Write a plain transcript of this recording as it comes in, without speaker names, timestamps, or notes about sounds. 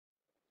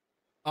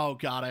Oh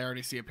god, I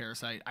already see a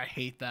parasite. I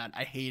hate that.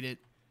 I hate it.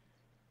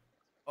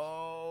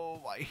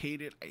 Oh, I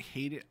hate it. I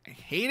hate it. I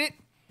hate it.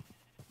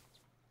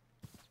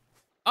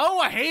 Oh,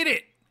 I hate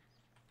it.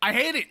 I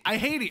hate it. I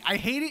hate it. I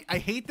hate it. I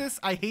hate this.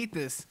 I hate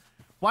this.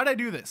 Why'd I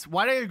do this?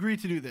 Why'd I agree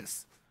to do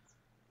this?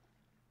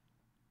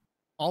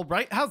 All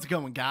right, how's it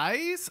going,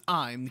 guys?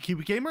 I'm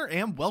TheKiwiGamer,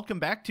 and welcome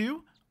back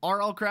to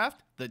RLCraft,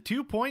 the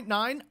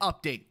 2.9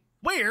 update,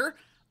 where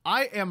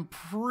I am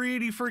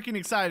pretty freaking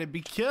excited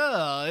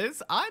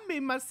because I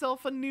made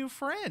myself a new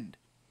friend.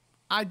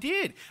 I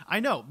did.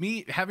 I know,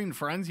 me having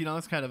friends, you know,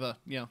 that's kind of a,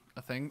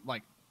 a thing,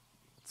 like,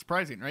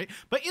 surprising, right?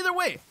 But either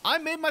way, I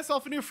made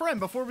myself a new friend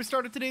before we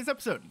started today's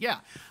episode. Yeah,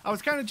 I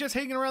was kind of just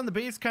hanging around the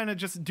base, kind of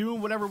just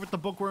doing whatever with the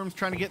bookworms,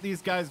 trying to get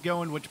these guys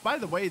going, which, by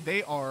the way,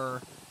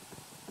 they're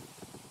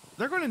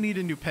going to need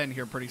a new pen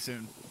here pretty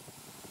soon.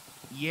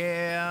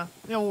 Yeah,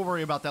 we'll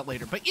worry about that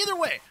later. But either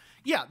way,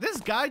 yeah, this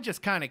guy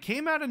just kind of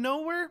came out of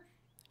nowhere,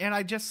 and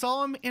I just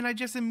saw him, and I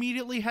just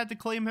immediately had to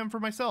claim him for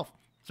myself.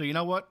 So you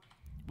know what?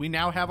 We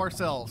now have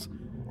ourselves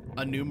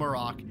a new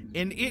Marok,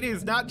 and it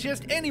is not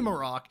just any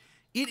Marok.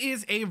 It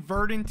is a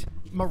verdant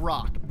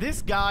Marok.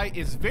 This guy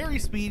is very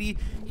speedy.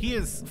 He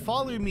is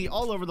following me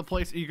all over the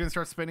place. Are you going to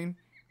start spinning?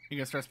 You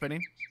going to start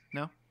spinning?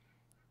 No?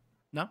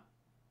 No?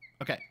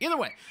 Okay, either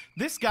way,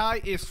 this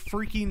guy is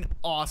freaking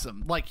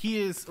awesome. Like, he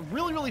is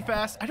really, really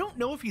fast. I don't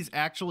know if he's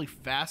actually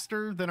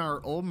faster than our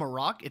old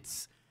Marok.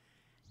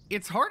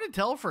 It's hard to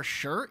tell for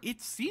sure. It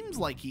seems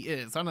like he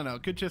is. I don't know.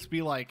 It could just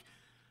be like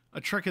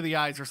a trick of the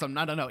eyes or something.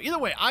 I don't know. Either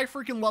way, I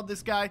freaking love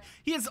this guy.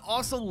 He is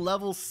also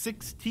level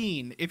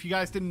 16, if you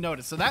guys didn't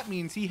notice. So that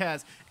means he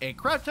has a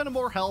crap ton of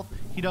more health.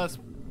 He does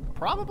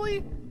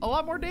probably a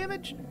lot more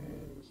damage.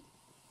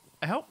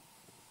 I hope.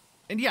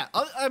 And yeah,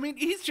 I mean,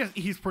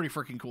 he's pretty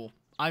freaking cool.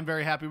 I'm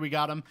very happy we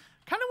got him.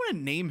 Kind of want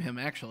to name him,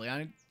 actually.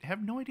 I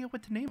have no idea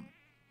what to name him.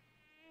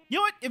 You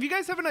know what? If you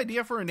guys have an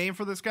idea for a name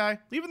for this guy,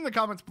 leave it in the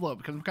comments below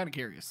because I'm kind of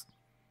curious.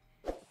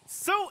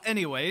 So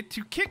anyway,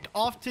 to kick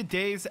off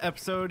today's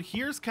episode,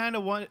 here's kind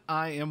of what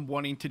I am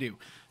wanting to do.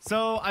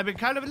 So I've been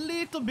kind of a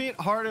little bit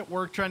hard at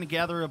work trying to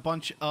gather a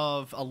bunch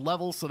of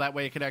levels so that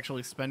way I could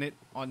actually spend it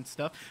on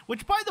stuff.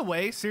 Which, by the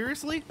way,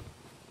 seriously,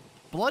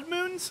 blood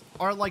moons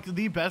are like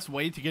the best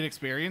way to get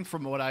experience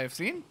from what I have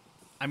seen.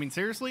 I mean,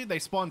 seriously, they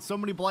spawn so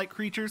many blight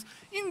creatures.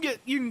 You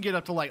can get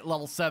up to like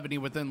level 70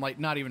 within like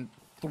not even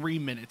 3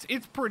 minutes.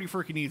 It's pretty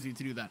freaking easy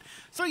to do that.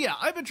 So yeah,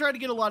 I've been trying to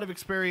get a lot of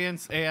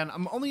experience, and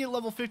I'm only at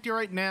level 50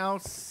 right now,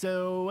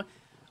 so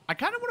I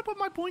kind of want to put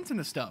my points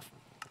into stuff.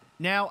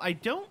 Now, I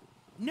don't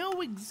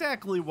know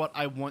exactly what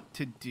I want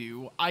to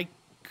do. I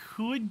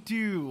could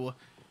do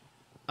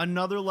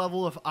another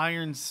level of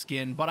iron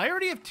skin, but I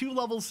already have 2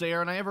 levels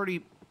there, and I have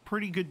already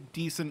pretty good,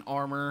 decent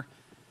armor.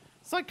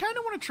 So I kind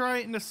of want to try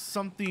it into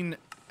something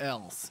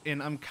else,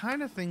 and I'm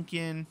kind of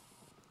thinking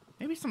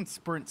maybe some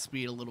sprint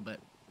speed a little bit,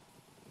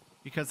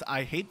 because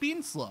I hate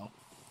being slow,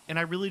 and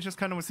I really just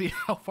kind of want to see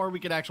how far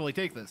we could actually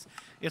take this.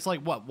 It's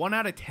like, what, 1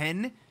 out of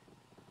 10?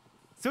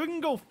 So we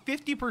can go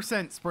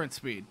 50% sprint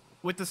speed.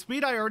 With the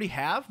speed I already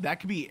have, that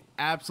could be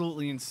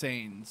absolutely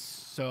insane.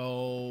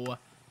 So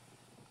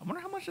I wonder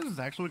how much this is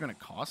actually going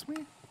to cost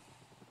me.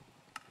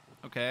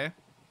 Okay.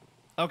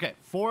 Okay,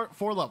 four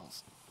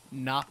levels.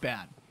 Not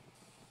bad.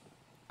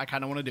 I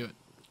kind of want to do it.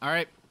 All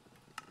right,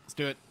 let's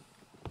do it.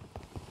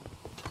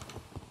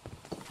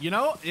 You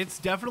know, it's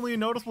definitely a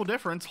noticeable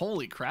difference.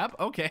 Holy crap.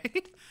 Okay.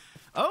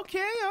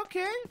 Okay.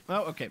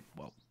 Oh, okay.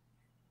 Well,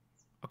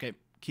 okay.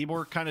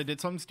 Keyboard kind of did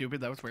something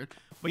stupid. That was weird.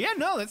 But yeah,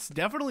 no, that's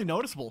definitely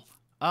noticeable.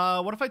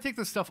 What if I take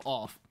this stuff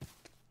off?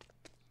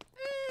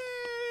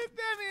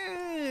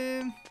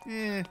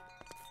 It's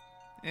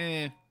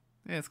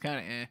kind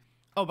of eh.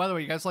 Oh, by the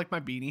way, you guys like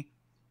my beanie?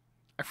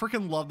 I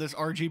freaking love this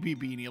RGB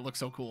beanie. It looks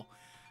so cool.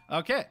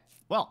 Okay.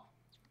 Well,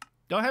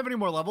 don't have any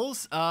more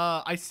levels.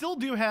 I still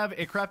do have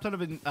a crap ton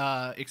of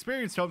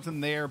experience tomes in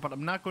there, but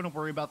I'm not going to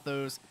worry about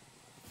those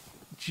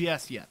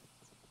just yet.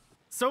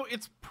 So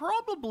it's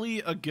probably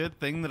a good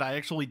thing that I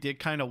actually did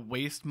kind of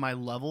waste my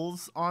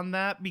levels on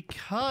that,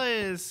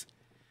 because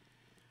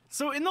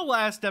so in the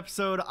last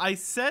episode, I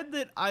said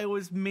that I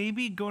was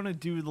maybe going to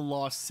do the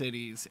Lost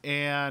Cities,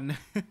 and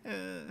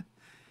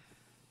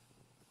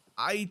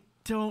I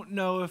don't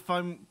know if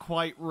I'm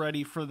quite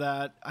ready for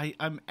that.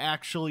 I'm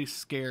actually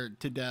scared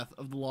to death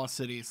of the Lost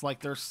Cities.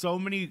 Like, there's so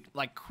many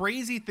like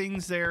crazy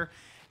things there.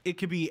 It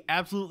could be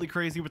absolutely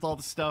crazy with all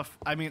the stuff.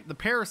 I mean, the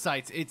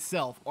parasites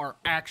itself are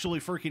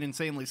actually freaking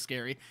insanely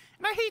scary,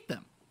 and I hate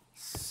them.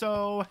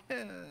 So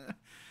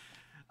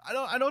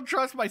I don't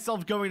trust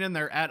myself going in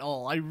there at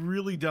all. I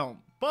really don't.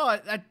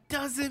 But that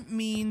doesn't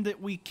mean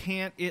that we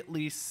can't at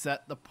least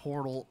set the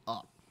portal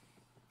up.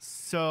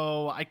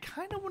 So I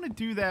kind of want to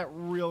do that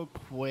real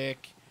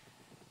quick.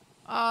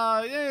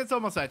 Yeah, it's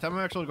almost that time.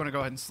 I'm actually going to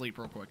go ahead and sleep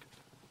real quick.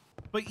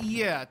 But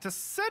yeah, to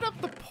set up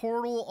the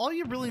portal, all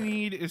you really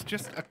need is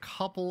just a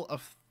couple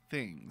of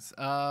things.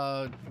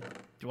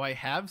 Do I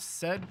have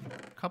said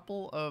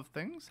couple of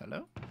things?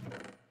 Hello?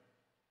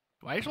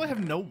 Do I actually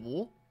have no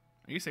wool?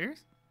 Are you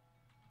serious?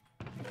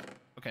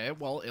 Okay,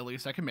 well, at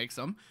least I can make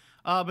some.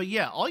 But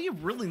yeah, all you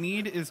really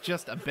need is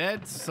just a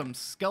bed, some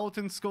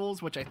skeleton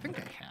skulls, which I think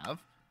I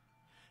have.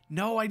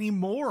 No, I need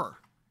more.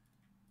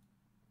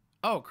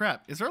 Oh,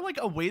 crap. Is there, like,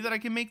 a way that I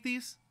can make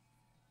these?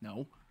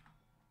 No.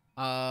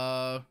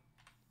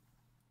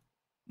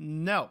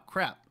 No.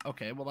 Crap.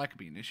 Okay, well, that could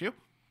be an issue.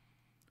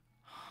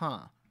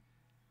 Huh.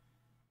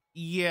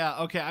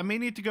 Yeah, okay, I may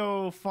need to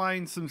go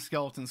find some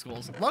skeleton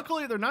skulls.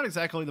 Luckily, they're not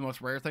exactly the most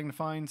rare thing to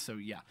find, so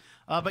yeah.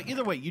 But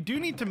either way, you do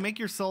need to make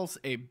yourselves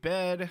a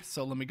bed,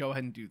 so let me go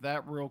ahead and do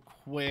that real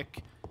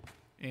quick.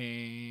 And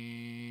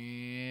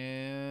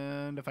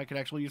if I could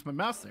actually use my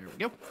mouse, there we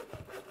go.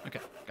 Okay,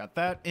 got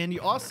that. And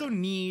you also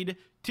need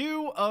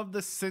 2 of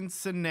the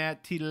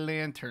Cincinnati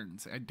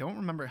lanterns. I don't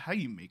remember how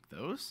you make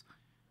those.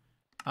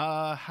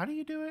 How do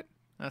you do it?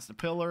 That's the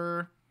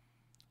pillar.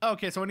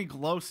 Okay, so I need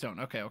glowstone.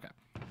 Okay.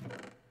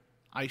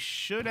 I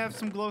should have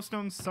some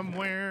glowstones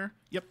somewhere.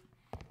 Yep.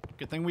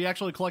 Good thing we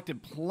actually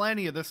collected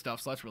plenty of this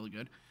stuff, so that's really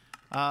good.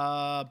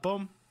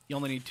 Boom. You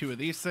only need 2 of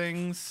these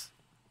things.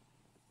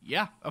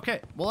 Yeah,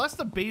 okay. Well, that's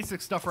the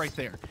basic stuff right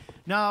there.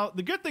 Now,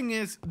 the good thing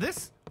is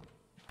this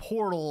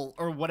portal,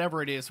 or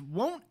whatever it is,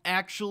 won't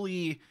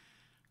actually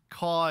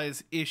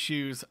cause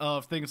issues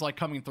of things like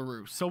coming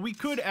through. So we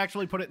could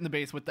actually put it in the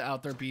base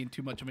without there being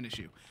too much of an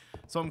issue.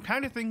 So I'm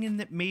kind of thinking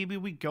that maybe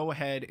we go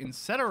ahead and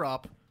set her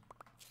up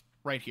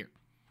right here.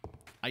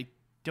 I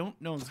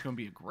don't know if it's going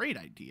to be a great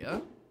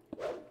idea.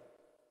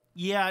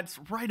 Yeah, it's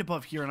right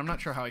above here, and I'm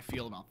not sure how I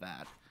feel about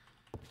that.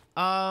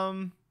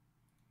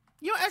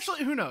 You know,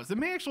 actually, who knows? It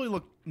may actually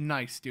look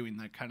nice doing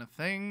that kind of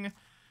thing.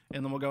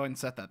 And then we'll go ahead and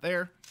set that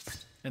there.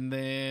 And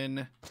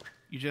then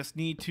you just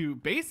need to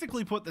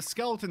basically put the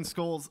skeleton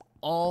skulls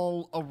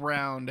all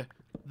around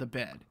the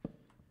bed.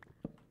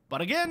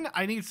 But again,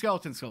 I need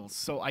skeleton skulls,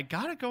 so I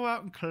gotta go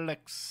out and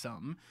collect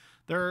some.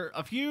 There are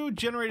a few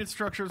generated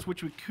structures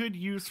which we could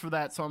use for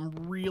that, so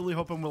I'm really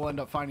hoping we'll end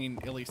up finding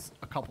at least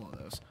a couple of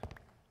those.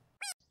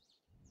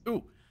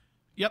 Ooh,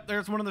 yep,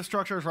 there's one of the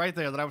structures right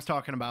there that I was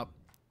talking about.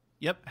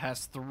 Yep,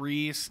 has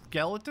 3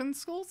 skeleton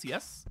skulls,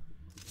 yes.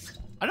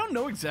 I don't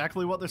know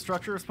exactly what the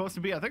structure is supposed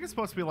to be. I think it's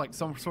supposed to be like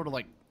some sort of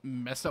like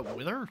messed up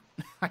wither.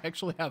 I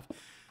actually have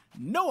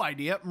no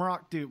idea.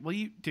 Maroc, dude, will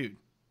you, dude,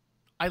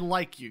 I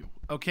like you,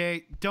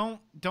 okay? Don't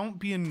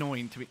be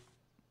annoying to me.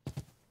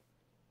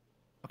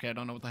 Okay, I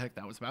don't know what the heck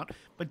that was about,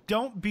 but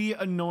don't be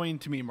annoying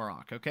to me,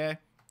 Maroc, okay?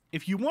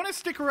 If you want to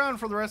stick around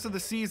for the rest of the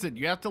season,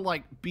 you have to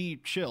like be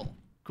chill.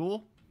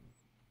 Cool?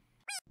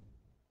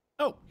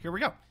 Oh, here we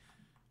go.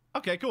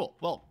 Okay, cool.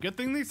 Well, good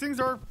thing these things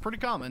are pretty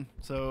common,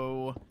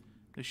 so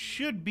this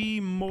should be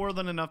more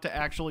than enough to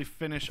actually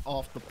finish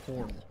off the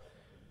portal.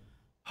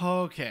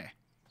 Okay.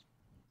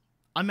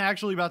 I'm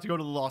actually about to go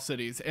to the Lost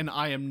Cities, and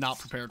I am not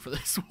prepared for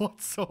this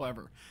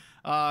whatsoever.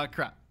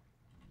 Crap.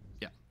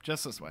 Yeah,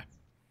 just this way.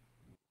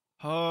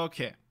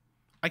 Okay.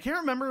 I can't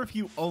remember if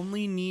you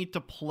only need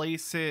to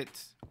place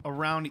it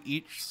around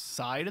each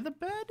side of the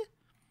bed,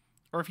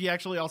 or if you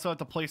actually also have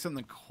to place it in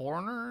the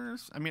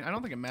corners. I mean, I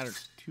don't think it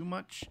matters too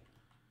much.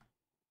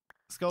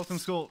 Skeleton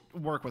skull,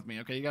 work with me,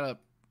 okay? You gotta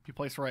be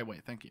placed the right way.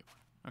 Thank you.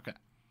 Okay.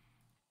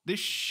 This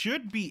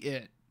should be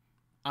it.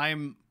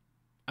 I'm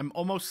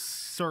almost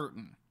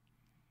certain.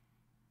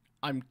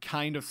 I'm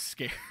kind of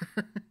scared.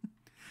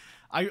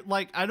 I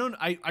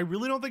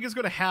really don't think it's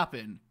gonna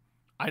happen.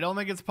 I don't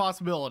think it's a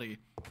possibility.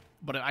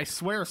 But I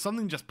swear, if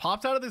something just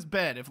pops out of this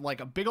bed, if like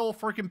a big old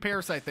freaking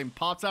parasite thing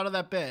pops out of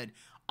that bed,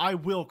 I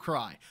will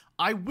cry.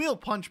 I will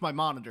punch my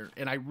monitor,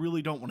 and I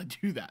really don't want to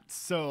do that.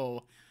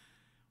 So,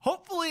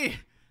 hopefully,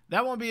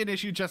 that won't be an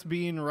issue just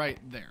being right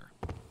there.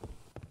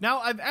 Now,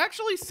 I've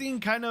actually seen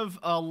kind of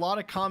a lot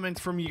of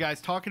comments from you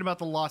guys talking about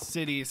the Lost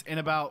Cities and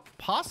about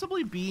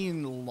possibly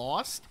being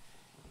lost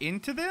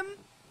into them.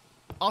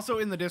 Also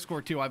in the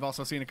Discord, too. I've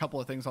also seen a couple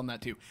of things on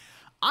that, too.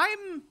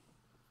 I'm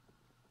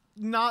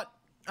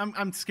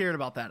scared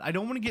about that. I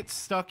don't want to get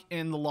stuck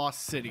in the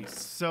Lost Cities.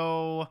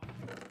 So,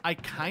 I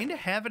kind of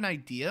have an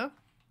idea,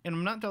 and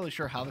I'm not entirely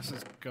sure how this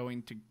is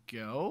going to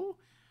go.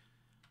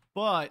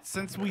 But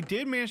since we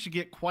did manage to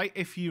get quite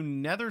a few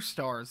nether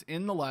stars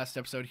in the last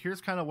episode, here's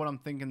kind of what I'm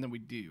thinking that we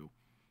do.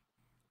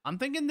 I'm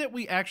thinking that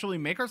we actually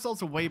make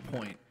ourselves a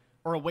waypoint,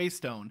 or a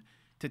waystone,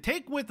 to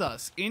take with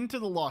us into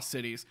the Lost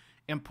Cities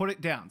and put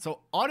it down. So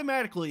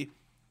automatically,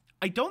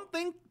 I don't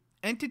think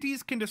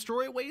entities can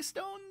destroy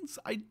waystones.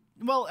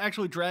 Well,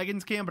 actually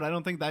dragons can, but I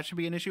don't think that should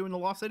be an issue in the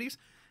Lost Cities.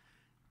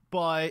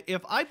 But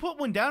if I put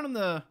one down in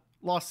the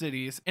Lost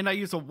Cities and I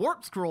use a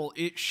warp scroll,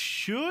 it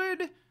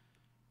should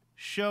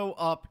show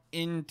up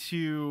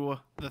into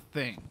the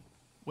thing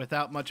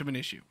without much of an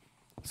issue.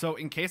 So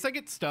in case I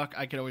get stuck,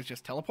 I can always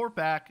just teleport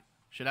back,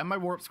 should have my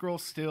warp scroll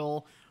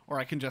still, or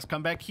I can just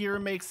come back here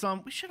and make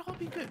some. We should all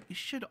be good. We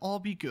should all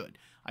be good.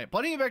 I have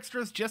plenty of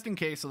extras just in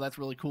case, so that's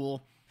really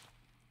cool.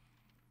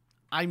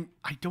 I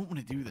don't want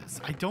to do this.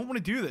 I don't want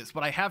to do this,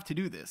 but I have to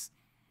do this.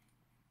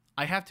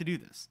 I have to do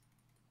this.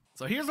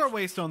 So here's our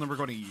waystone that we're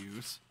going to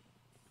use.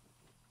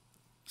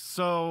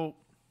 So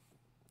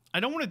I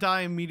don't want to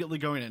die immediately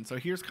going in, so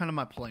here's kind of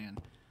my plan.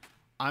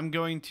 I'm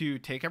going to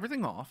take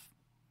everything off.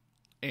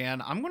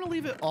 And I'm going to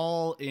leave it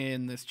all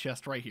in this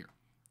chest right here.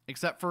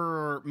 Except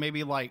for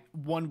maybe like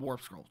one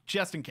warp scroll.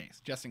 Just in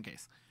case. Just in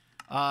case.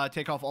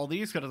 Take off all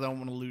these because I don't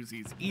want to lose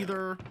these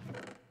either.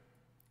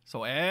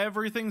 So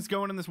everything's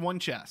going in this one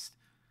chest.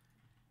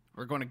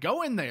 We're going to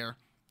go in there.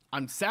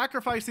 I'm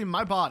sacrificing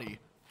my body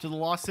to the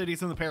lost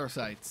cities and the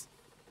parasites.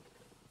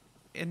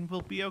 And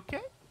we'll be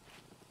okay.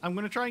 I'm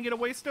going to try and get a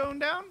waystone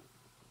down.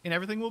 And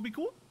everything will be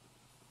cool.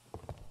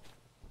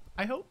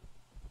 I hope.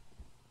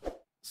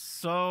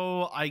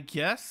 So I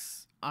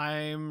guess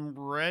I'm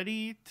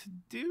ready to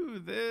do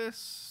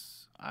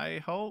this.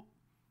 I hope.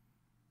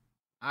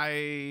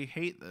 I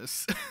hate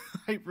this.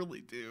 I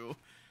really do.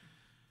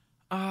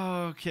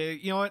 Okay,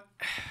 you know what?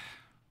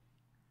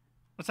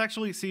 Let's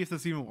actually see if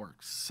this even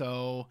works.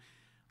 So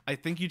I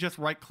think you just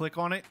right click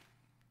on it.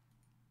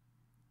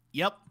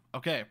 Yep.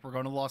 Okay, we're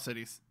going to Lost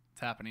Cities.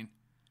 It's happening.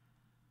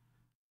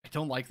 I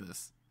don't like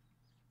this.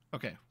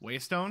 Okay,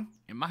 waystone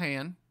in my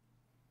hand.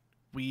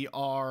 We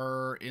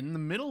are in the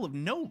middle of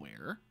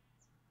nowhere.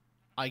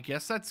 I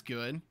guess that's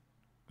good.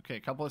 Okay, a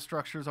couple of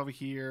structures over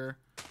here.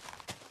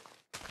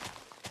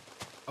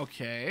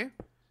 Okay.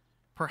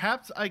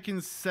 Perhaps I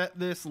can set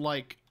this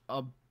like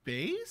a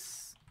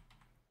base?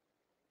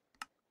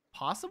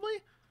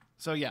 Possibly?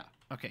 So yeah.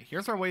 Okay,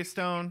 here's our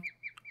waystone.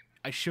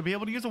 I should be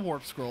able to use a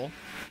warp scroll.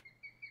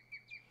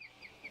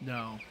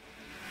 No.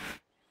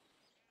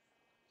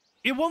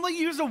 It won't let you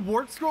use a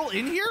warp scroll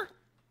in here?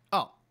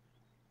 Oh.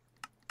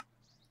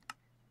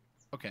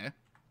 Okay.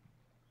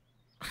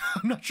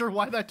 I'm not sure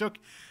why that took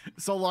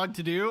so long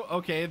to do.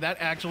 Okay, that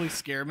actually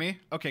scared me.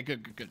 Okay,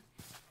 good.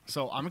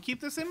 So I'm gonna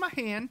keep this in my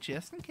hand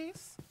just in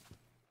case.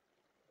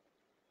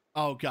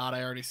 Oh god,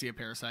 I already see a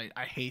parasite.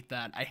 I hate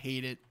that. I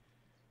hate it.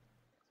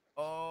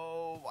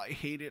 Oh, I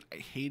hate it. I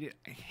hate it.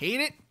 I hate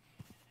it.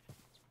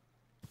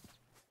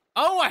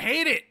 Oh, I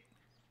hate it.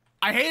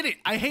 I hate it.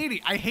 I hate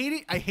it. I hate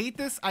it. I hate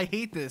this. I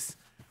hate this.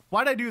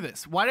 Why'd I do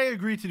this? Why'd I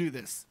agree to do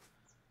this?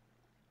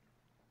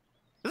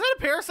 Is that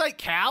a parasite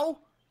cow?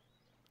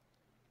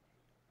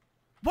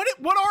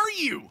 What are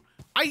you?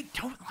 I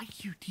don't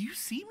like you. Do you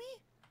see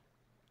me?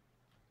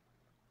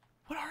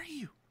 What are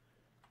you?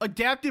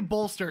 Adaptive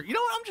bolster. You know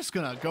what? I'm just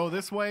gonna go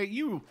this way.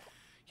 You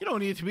don't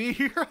need to be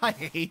here. I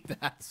hate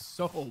that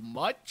so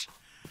much.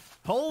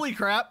 Holy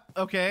crap.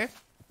 Okay.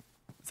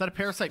 Is that a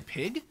parasite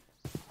pig?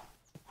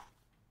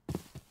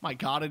 My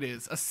god, it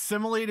is.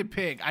 Assimilated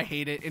pig. I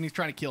hate it. And he's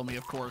trying to kill me,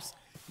 of course.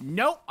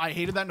 Nope. I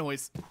hated that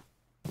noise.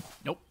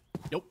 Nope.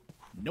 Nope.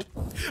 Nope.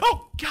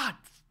 Oh, god.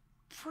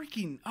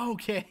 Freaking.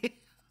 Okay.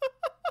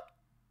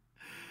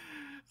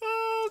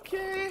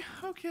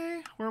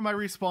 Okay. Where am I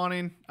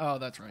respawning? Oh,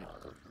 that's right.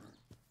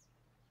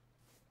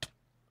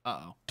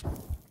 Uh-oh.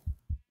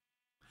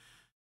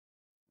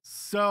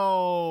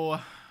 So.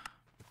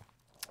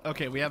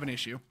 Okay, we have an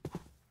issue.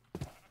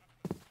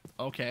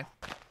 Okay.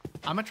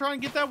 I'm gonna try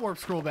and get that warp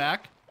scroll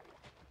back.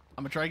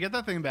 I'm gonna try and get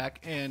that thing back,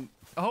 and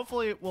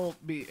hopefully we'll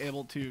be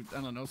able to,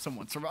 I don't know,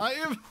 someone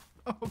survive.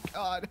 Oh,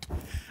 God.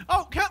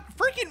 Oh,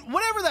 freaking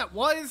whatever that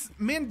was.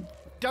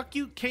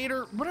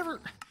 Manducator, whatever.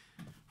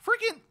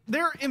 Freaking,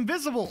 they're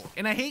invisible,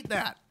 and I hate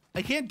that.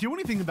 I can't do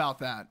anything about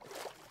that.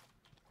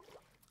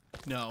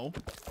 No.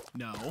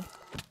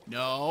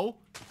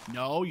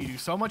 You do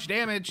so much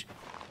damage.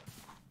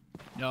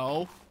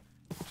 No.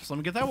 Just let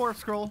me get that warp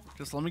scroll.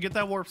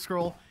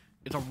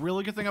 It's a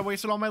really good thing I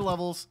wasted all my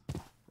levels.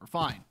 We're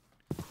fine.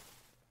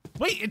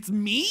 Wait, it's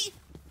me?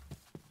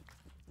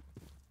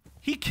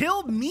 He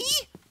killed me?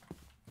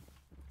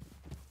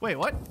 Wait,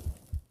 what?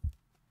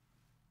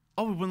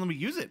 Oh, it wouldn't let me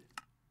use it.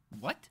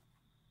 What?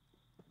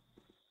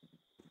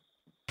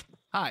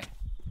 Hi.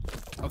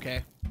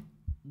 Okay.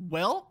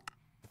 Well,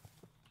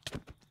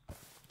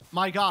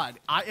 my god.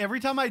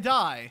 Every time I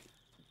die,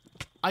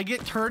 I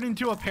get turned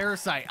into a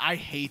parasite. I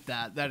hate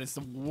that. That is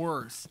the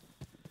worst.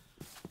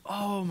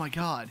 Oh my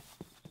god.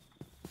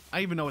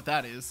 I even know what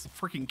that is.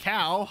 Freaking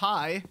cow.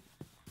 Hi.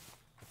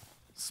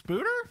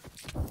 Spooter?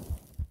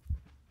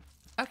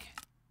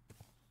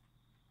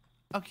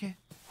 Okay.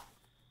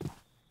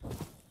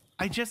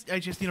 I just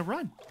need to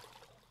run.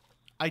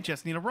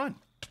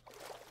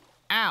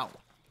 Ow.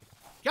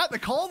 Yeah, the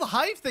Call of the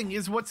Hive thing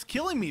is what's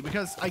killing me,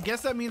 because I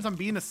guess that means I'm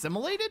being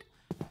assimilated?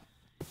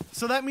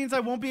 So that means I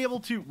won't be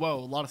able to... Whoa, a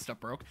lot of stuff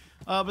broke.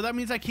 But that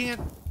means I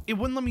can't... It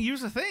wouldn't let me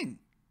use a thing.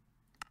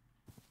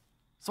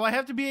 So I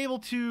have to be able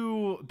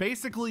to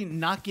basically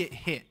not get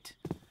hit.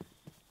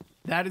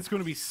 That is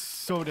going to be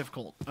so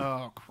difficult.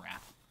 Oh,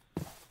 crap.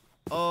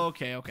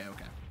 Okay.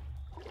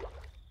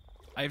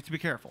 I have to be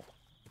careful.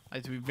 I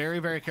have to be very,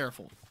 very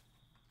careful.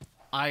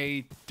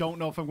 I don't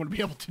know if I'm going to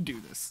be able to do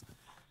this.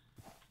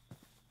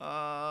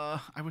 I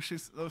wish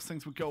those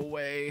things would go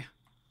away.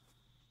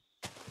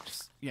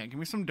 Just, yeah, give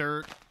me some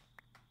dirt.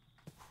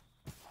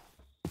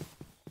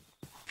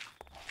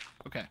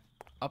 Okay,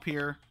 up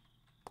here.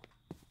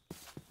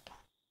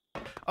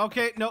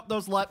 Okay, nope,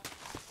 those left.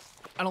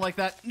 I don't like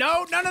that.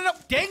 No.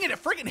 Dang it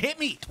freaking hit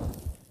me.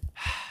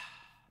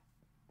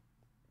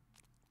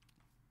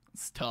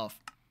 It's tough.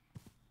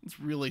 It's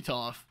really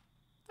tough.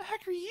 The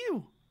heck are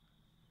you?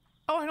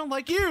 Oh, I don't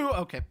like you.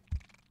 Okay.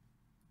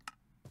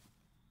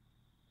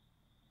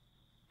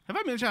 Have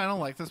I mentioned I don't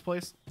like this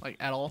place? Like,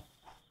 at all?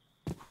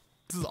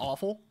 This is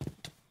awful.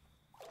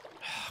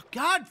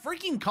 God,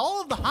 freaking Call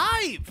of the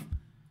Hive!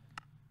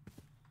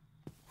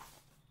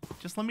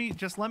 Just let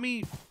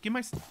me get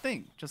my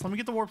thing. Just let me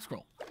get the warp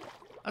scroll.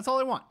 That's all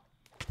I want.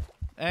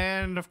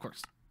 And, of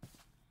course.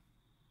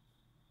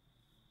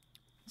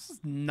 This is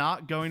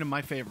not going to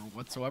my favor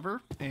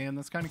whatsoever, and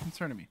that's kind of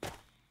concerning me.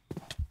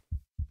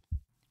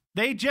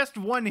 They just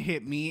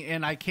one-hit me,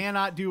 and I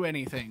cannot do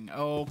anything.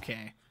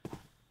 Okay.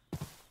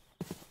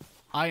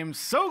 I am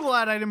so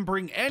glad I didn't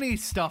bring any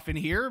stuff in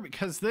here,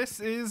 because this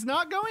is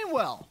not going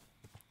well.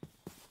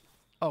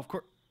 Oh, of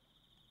course.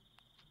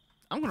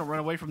 I'm going to run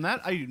away from that.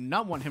 I do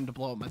not want him to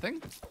blow up my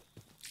thing.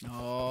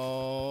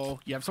 No.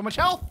 You have so much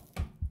health.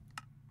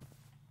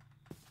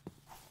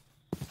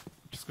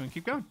 Just going to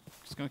keep going.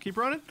 Just going to keep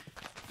running.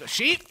 The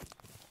sheep.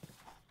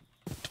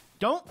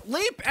 Don't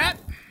leap at...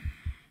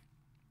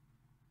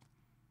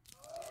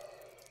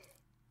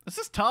 This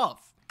is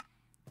tough.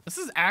 This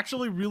is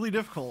actually really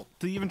difficult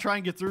to even try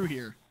and get through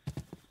here.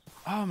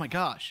 Oh my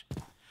gosh.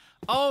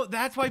 Oh,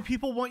 that's why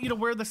people want you to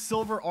wear the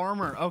silver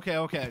armor. Okay,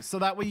 okay. So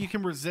that way you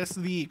can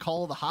resist the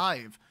Call of the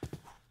Hive.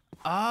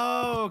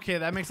 Oh, okay.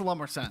 That makes a lot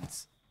more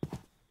sense.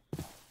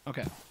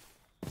 Okay.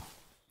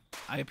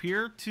 I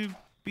appear to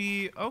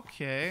be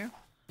okay.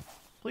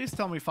 Please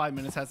tell me 5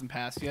 minutes hasn't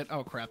passed yet.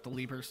 Oh crap, the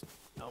leapers.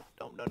 No,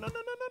 no, no, no, no, no,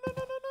 no, no,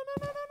 no, no,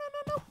 no,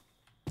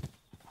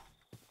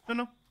 no, no, no,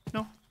 no,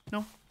 no,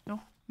 no, no,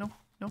 no,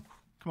 no.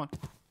 Come on.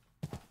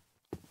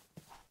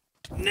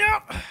 No.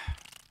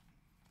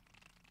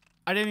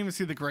 I didn't even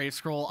see the gray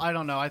scroll. I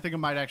don't know. I think it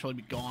might actually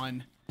be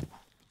gone.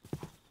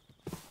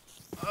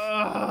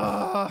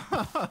 How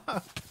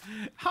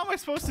am I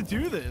supposed to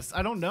do this?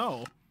 I don't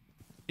know.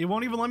 It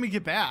won't even let me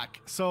get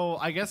back. So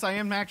I guess I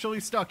am actually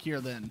stuck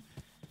here then.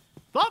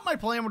 Thought my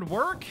plan would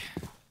work.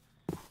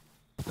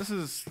 This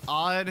is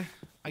odd,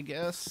 I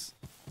guess.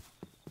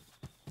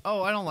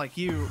 Oh, I don't like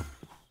you.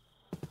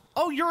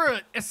 Oh, you're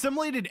an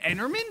assimilated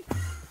Enderman?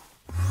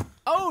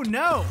 Oh,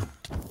 no.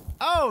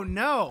 Oh,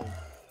 no.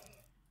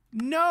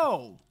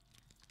 No.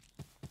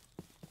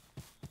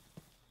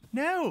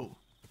 No.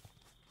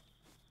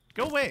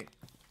 Go away.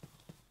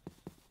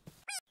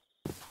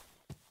 When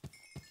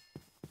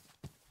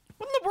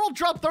the world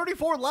dropped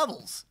 34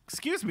 levels?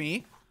 Excuse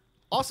me.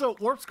 Also,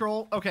 warp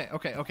scroll. Okay,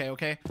 okay, okay,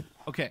 okay.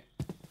 Okay.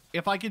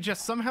 If I could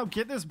just somehow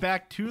get this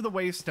back to the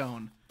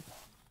waystone,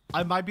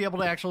 I might be able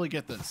to actually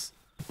get this.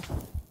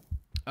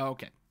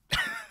 Okay.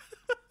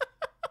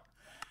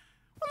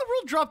 When the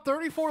world dropped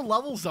 34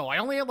 levels, though, I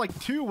only had like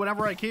 2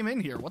 whenever I came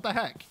in here. What the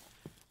heck?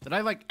 Did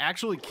I, like,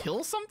 actually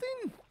kill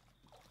something?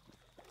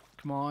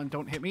 Come on,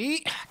 don't hit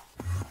me.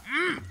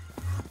 You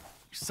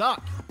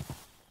suck.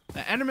 The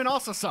Enderman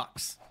also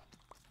sucks.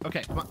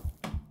 Okay, come on.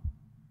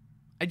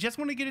 I just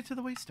want to get it to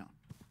the waystone.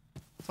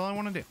 That's all I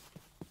want to do.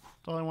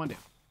 That's all I want to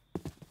do.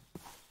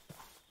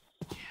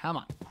 Come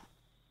on.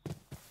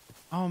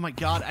 Oh my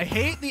god, I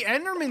hate the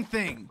Enderman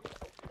thing.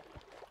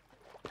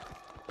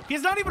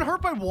 He's not even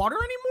hurt by water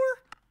anymore?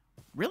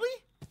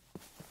 Really?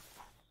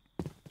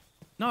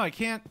 No, I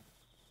can't.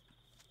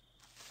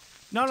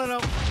 No, no, no.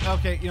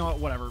 Okay, you know what?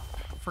 Whatever.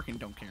 Freaking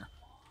don't care.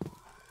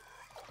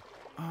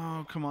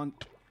 Oh, come on.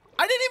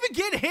 I didn't even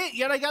get hit,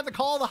 yet I got the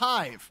Call of the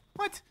Hive.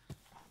 What?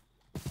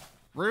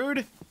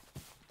 Rude.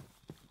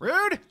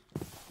 Rude.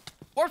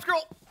 Warp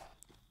scroll.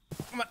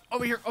 Come on.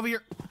 Over here. Over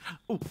here.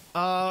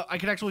 Oh, I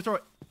can actually throw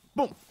it.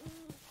 Boom.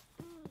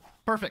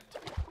 Perfect.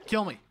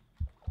 Kill me.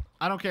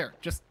 I don't care.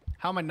 Just,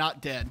 how am I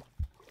not dead?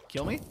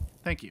 Kill me?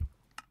 Thank you.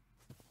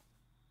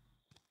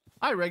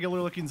 Hi,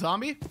 regular looking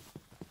zombie.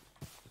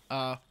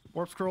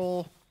 Warp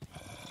scroll.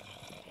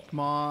 Come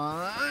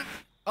on.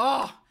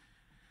 Oh,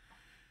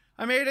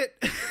 I made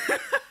it.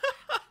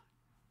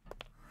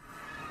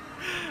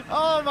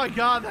 Oh my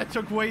god, that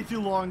took way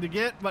too long to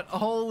get, but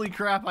holy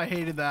crap, I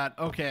hated that.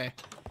 Okay.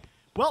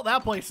 Well,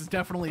 that place is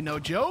definitely no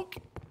joke.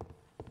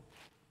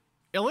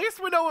 At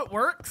least we know it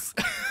works.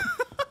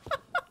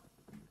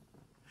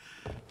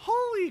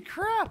 Holy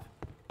crap.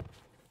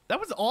 That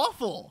was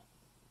awful.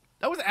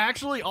 That was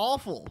actually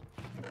awful.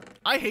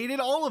 I hated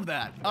all of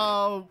that.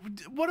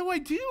 What do I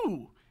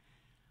do?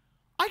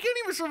 I can't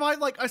even survive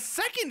like a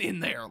second in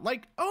there.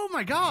 Like, oh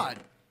my god.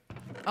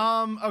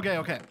 Okay,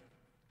 okay.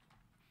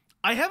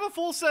 I have a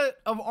full set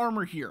of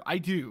armor here. I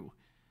do.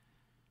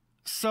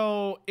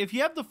 So if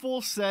you have the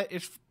full set,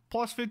 it's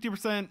plus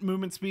 50%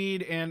 movement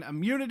speed and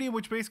immunity,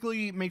 which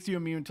basically makes you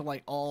immune to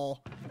like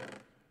all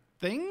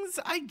things,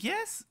 I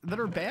guess, that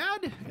are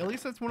bad. At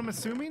least that's what I'm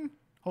assuming.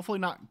 Hopefully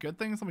not good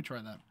things. Let me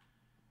try that.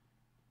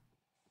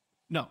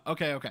 No.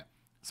 Okay, okay.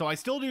 So I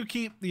still do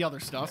keep the other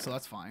stuff, so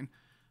that's fine.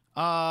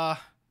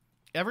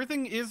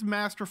 Everything is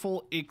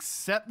masterful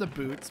except the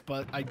boots,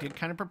 but I did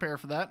kind of prepare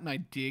for that, and I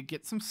did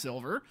get some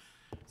silver.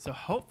 So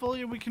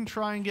hopefully we can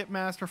try and get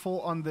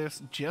masterful on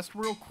this just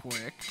real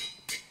quick.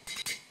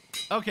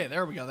 Okay,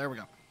 there we go, there we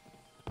go.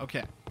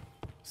 Okay.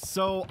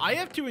 So I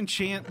have to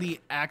enchant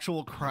the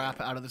actual crap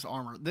out of this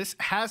armor. This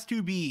has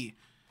to be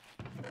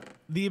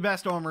the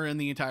best armor in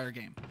the entire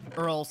game,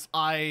 or else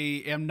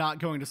I am not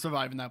going to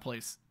survive in that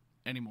place.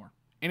 anymore.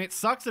 And it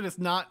sucks that it's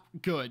not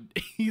good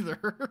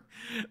either.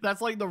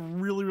 That's like the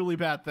really, really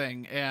bad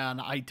thing. And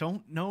I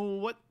don't know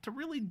what to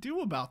really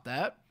do about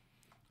that.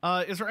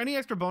 Is there any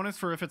extra bonus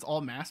for if it's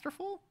all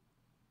masterful?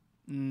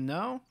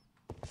 No.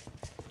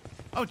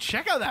 Oh,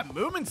 check out that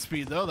movement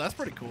speed, though. That's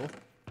pretty cool.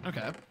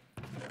 Okay.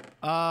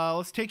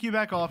 Let's take you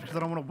back off because I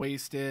don't want to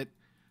waste it.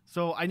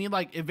 So I need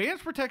like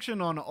advanced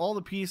protection on all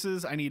the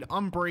pieces. I need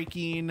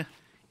unbreaking,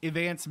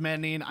 advanced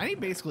mending. I need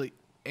basically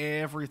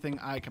everything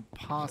I could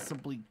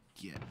possibly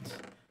get.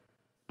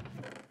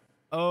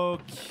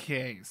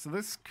 Okay, so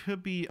this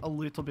could be a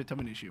little bit of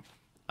an issue.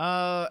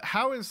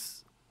 How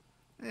is...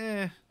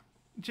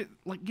 just,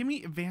 like, give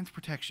me advanced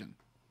protection.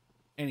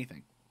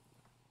 Anything.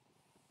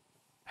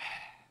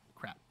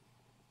 Crap.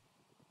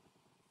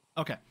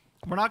 Okay.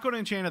 We're not going to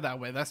enchant it that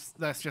way.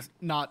 That's just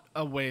not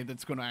a way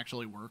that's going to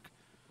actually work.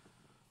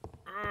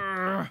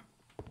 I'm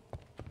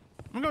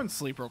going to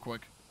sleep real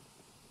quick.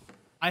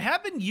 I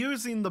have been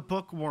using the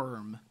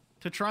bookworm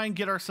to try and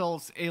get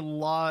ourselves a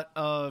lot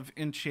of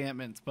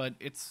enchantments, but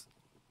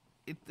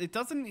it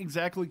doesn't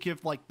exactly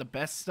give like the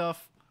best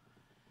stuff.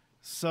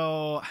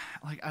 So,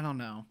 like, I don't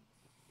know.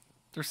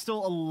 There's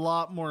still a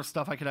lot more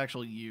stuff I could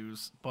actually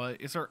use, but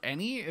is there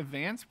any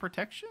advanced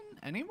protection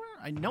anywhere?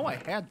 I know I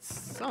had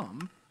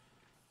some.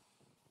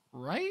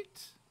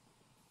 Right?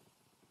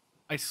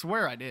 I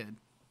swear I did.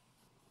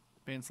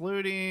 Advanced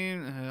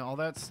looting, all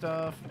that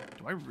stuff.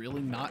 Do I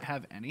really not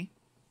have any?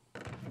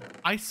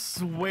 I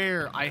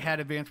swear I had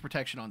advanced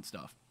protection on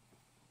stuff.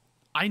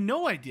 I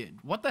know I did.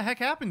 What the heck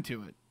happened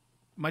to it?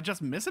 Am I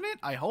just missing it?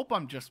 I hope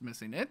I'm just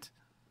missing it.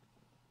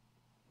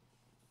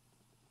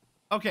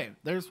 Okay,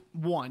 there's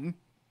one.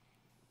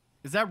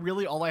 Is that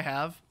really all I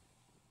have?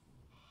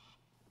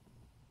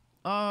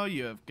 Oh,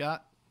 you have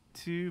got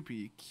to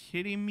be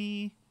kidding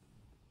me.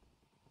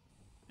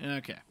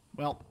 Okay,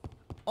 well,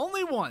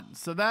 only one,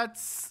 so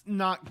that's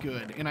not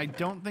good. And I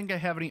don't think I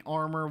have any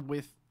armor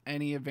with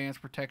any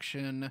advanced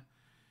protection,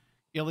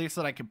 at least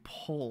that I could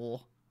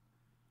pull.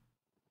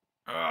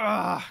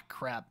 Ugh,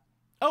 crap.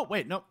 Oh,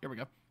 wait, no, here we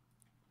go.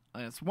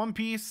 It's one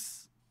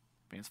piece.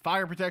 Advanced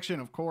fire protection,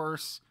 of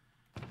course.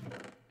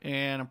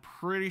 And I'm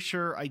pretty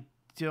sure I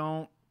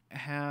don't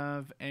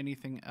have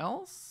anything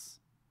else.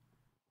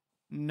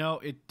 No,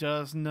 it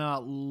does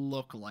not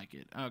look like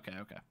it. Okay,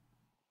 okay.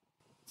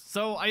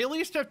 So I at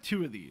least have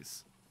two of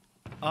these.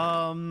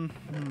 That's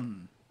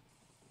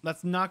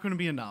not going to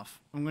be enough.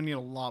 I'm going to need a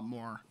lot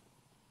more.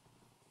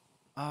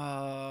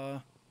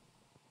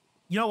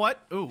 You know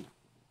what? Ooh.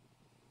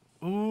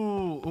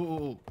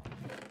 Ooh.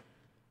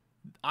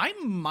 I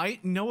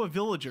might know a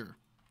villager.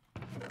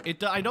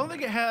 I don't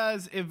think it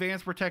has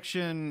advanced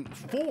protection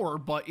 4,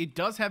 but it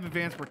does have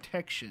advanced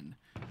protection.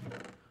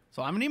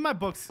 So I'm gonna need my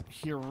books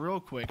here real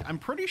quick. I'm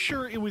pretty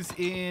sure it was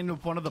in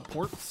one of the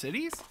port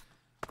cities.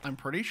 I'm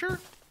pretty sure.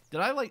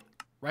 Did I like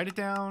write it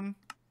down?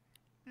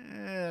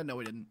 No,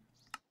 we didn't.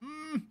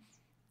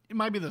 It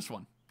might be this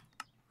one.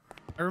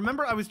 I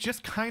remember I was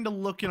just kind of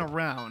looking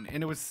around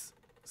and it was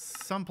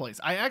someplace.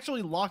 I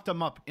actually locked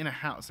them up in a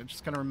house. I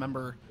just gotta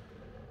remember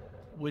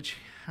which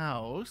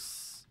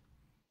house.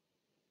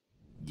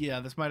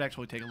 Yeah, this might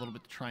actually take a little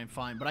bit to try and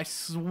find, but I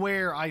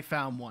swear I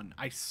found one.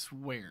 I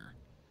swear.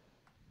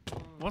 It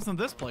wasn't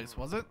this place,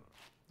 was it?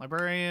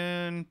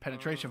 Librarian,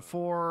 penetration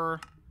 4,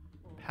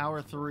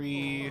 power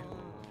 3.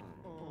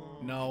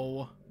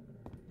 No.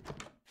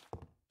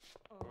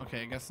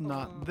 Okay, I guess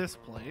not this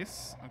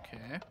place.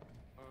 Okay.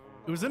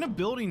 It was in a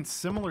building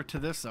similar to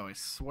this, though, I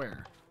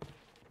swear.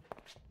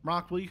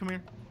 Rock, will you come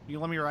here? Will you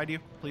let me ride you,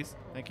 please?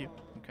 Thank you.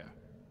 Okay.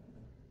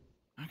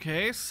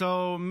 Okay,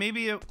 so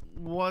maybe it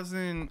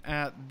wasn't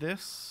at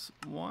this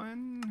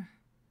one.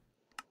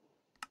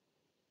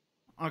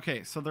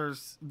 Okay, so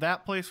there's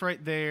that place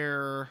right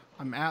there.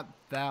 I'm at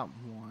that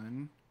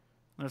one.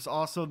 There's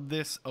also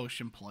this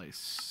ocean place.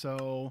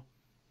 So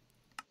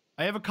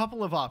I have a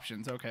couple of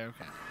options. Okay.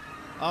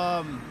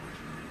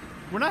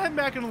 We're not heading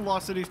back into the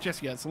Lost Cities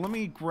just yet, so let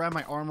me grab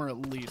my armor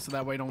at least, so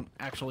that way I don't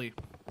actually,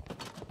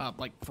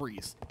 like,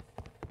 freeze.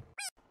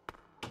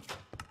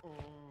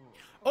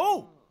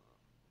 Oh!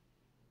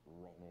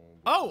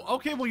 Oh,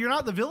 okay, well, you're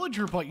not the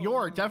villager, but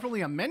you're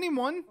definitely a mending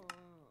one.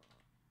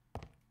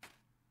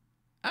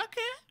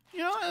 Okay, you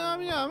know,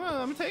 I'm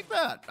gonna take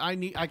that.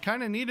 I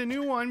kind of need a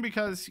new one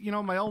because, you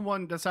know, my old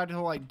one decided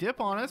to, like,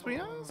 dip on us, but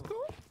yeah, that's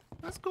cool.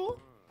 That's cool.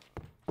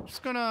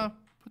 Just gonna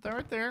put that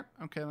right there.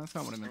 Okay, that's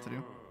not what I meant to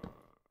do.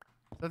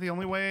 Is that the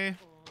only way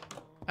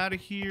out of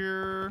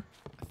here?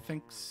 I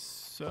think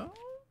so.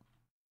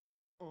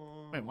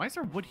 Wait, why is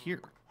there wood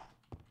here?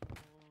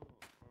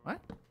 What?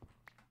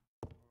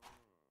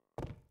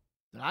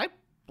 Did I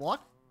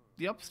block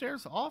the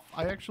upstairs off?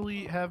 I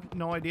actually have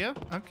no idea.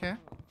 Okay.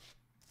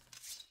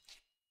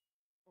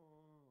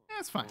 Yeah,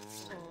 it's fine.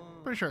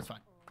 Pretty sure it's fine.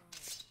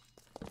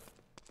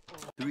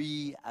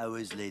 3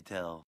 hours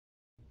later.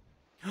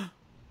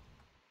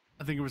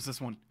 I think it was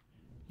this one.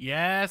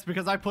 Yes,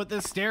 because I put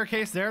this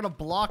staircase there to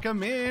block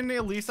them in.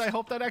 At least I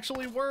hope that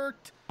actually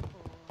worked.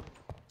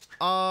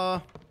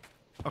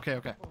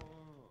 Okay.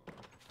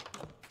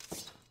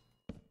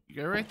 You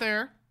go right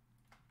there.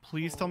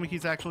 Please tell me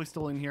he's actually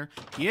still in here.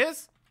 He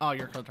is? Oh,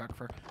 you're a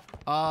cartographer.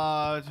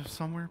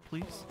 Somewhere,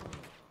 please.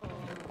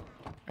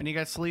 Any of you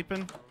guys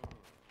sleeping?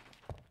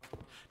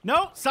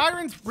 No,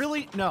 sirens,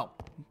 really? No,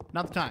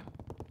 not the time.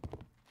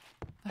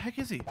 The heck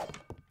is he?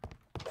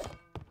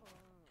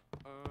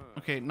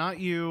 Okay, not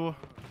you.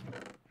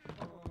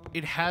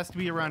 It has to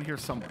be around here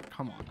somewhere.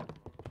 Come on.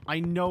 I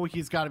know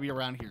he's got to be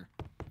around here.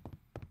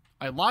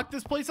 I locked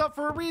this place up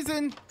for a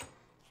reason.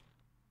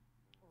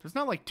 There's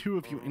not like two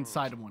of you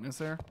inside of one, is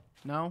there?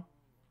 No?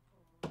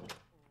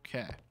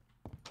 Okay.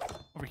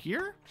 Over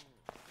here?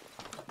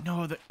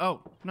 No,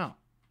 oh, no.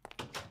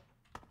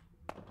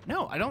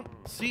 No, I don't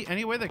see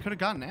any way they could have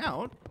gotten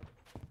out.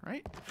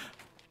 Right?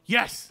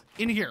 Yes!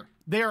 In here.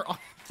 They're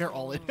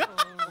all in.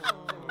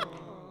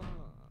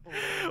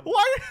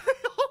 Why are they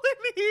all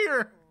in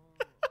here?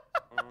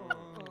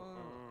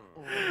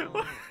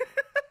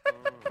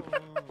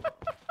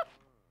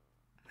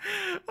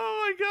 Oh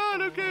my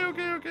god,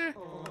 okay.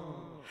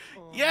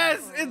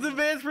 Yes, it's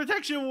advanced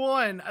protection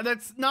 1.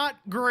 That's not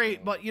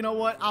great, but you know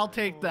what? I'll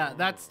take that.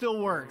 That still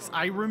works.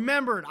 I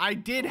remembered I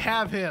did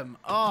have him.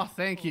 Oh,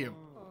 thank you.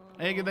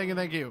 Thank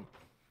you.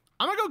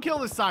 I'm gonna go kill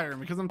this siren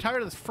because I'm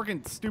tired of this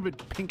freaking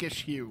stupid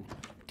pinkish hue.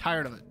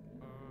 Tired of it.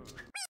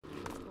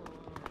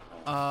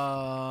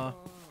 I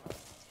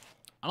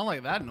don't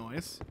like that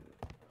noise.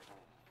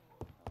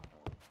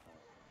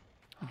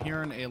 I'm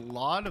hearing a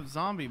lot of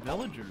zombie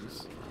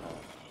villagers.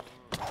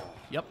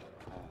 Yep.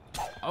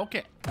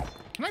 Okay.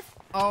 Can I?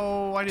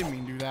 Oh, I didn't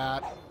mean to do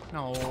that.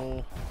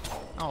 No.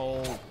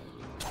 No.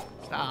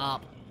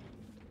 Stop.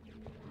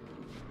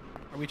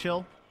 Are we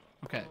chill?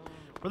 Okay.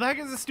 Where the heck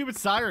is this stupid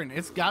siren?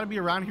 It's got to be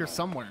around here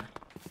somewhere.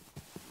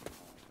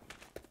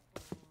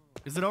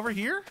 Is it over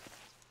here?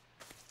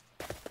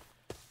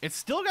 It's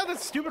still got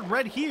that stupid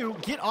red hue.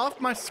 Get off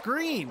my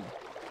screen.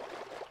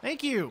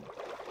 Thank you.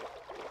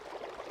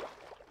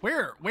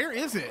 Where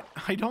is it?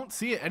 I don't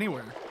see it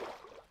anywhere.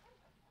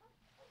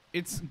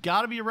 It's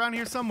got to be around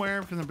here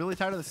somewhere because I'm really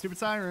tired of the stupid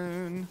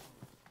siren.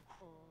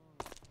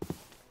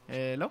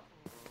 Hello?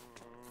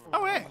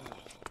 Oh, hey.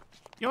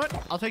 You know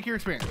what? I'll take your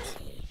experience.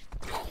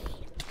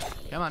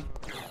 Come on.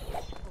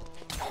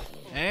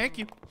 Thank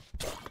you.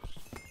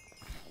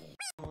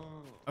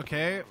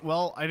 Okay,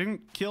 well, I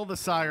didn't kill the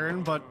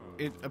siren, but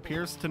it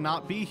appears to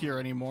not be here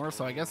anymore,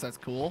 so I guess that's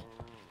cool.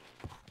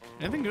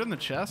 Anything good in the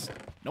chest?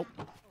 Nope.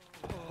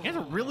 You guys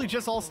are really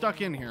just all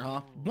stuck in here,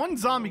 huh? One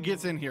zombie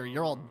gets in here,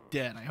 you're all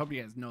dead. I hope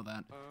you guys know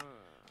that.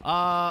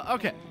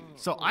 Okay.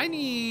 So I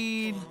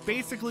need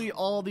basically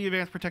all the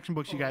advanced protection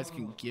books you guys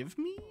can give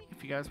me.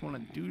 If you guys want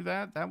to do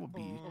that, that would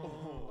be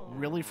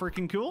really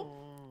freaking cool.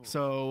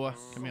 So,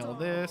 give me all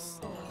this.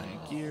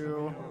 Thank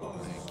you.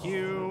 Thank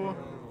you.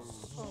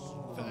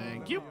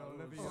 Thank you.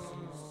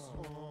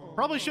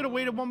 Probably should have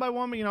waited one by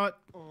one, but you know what?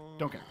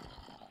 Don't care.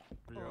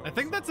 I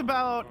think that's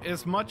about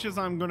as much as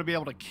I'm going to be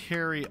able to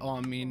carry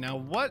on me. Now,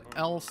 what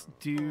else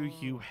do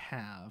you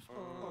have?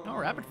 No,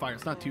 rapid fire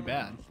is not too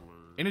bad.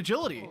 In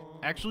agility,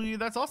 actually,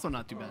 that's also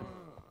not too bad.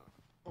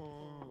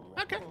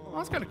 Okay, well,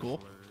 that's kind of cool.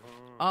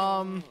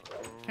 Can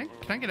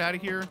I get out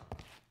of here?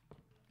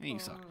 Hey, you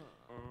suck.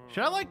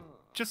 Should I, like,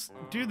 just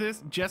do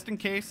this just in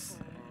case?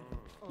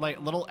 Like,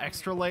 a little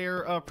extra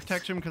layer of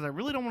protection, because I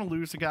really don't want to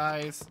lose the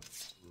guys.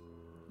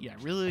 Yeah,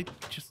 I really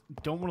just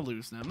don't want to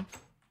lose them.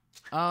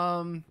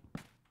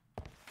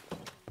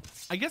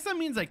 I guess that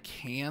means I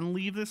can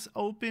leave this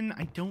open.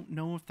 I don't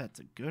know if that's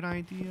a good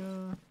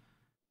idea.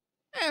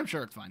 I'm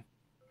sure it's fine.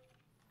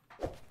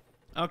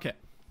 Okay.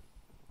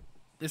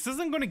 This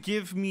isn't going to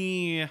give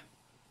me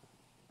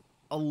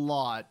a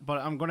lot, but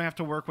I'm going to have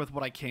to work with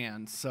what I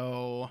can.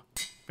 So,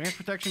 advanced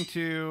protection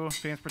 2,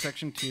 advanced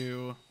protection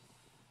 2,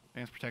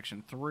 advanced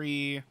protection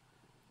 3.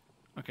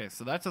 Okay,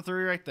 so that's a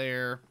 3 right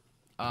there.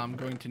 I'm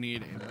going to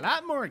need a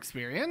lot more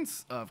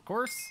experience, of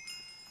course.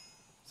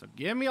 So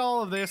give me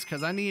all of this,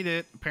 because I need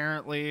it,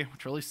 apparently,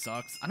 which really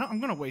sucks. I'm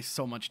going to waste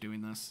so much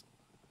doing this.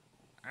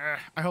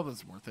 I hope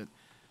it's worth it.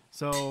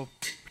 So,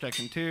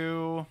 protection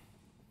 2,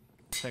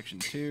 protection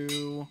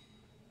 2.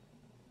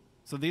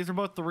 So these are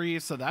both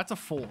 3s, so that's a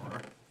 4. So I'm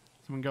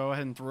going to go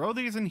ahead and throw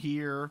these in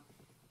here.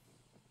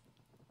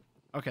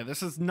 Okay,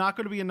 this is not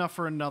going to be enough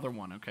for another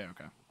one. Okay.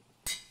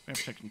 We have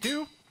protection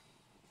 2.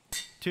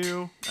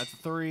 2. That's a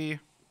 3.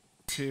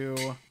 2.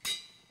 So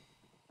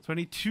I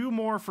need 2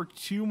 more for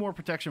 2 more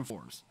protection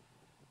 4s.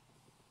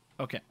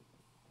 Okay.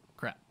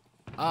 Crap.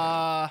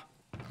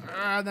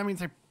 That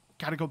means I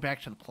gotta go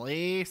back to the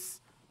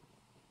place.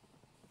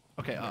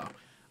 Okay,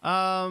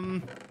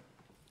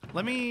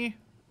 let me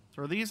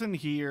throw these in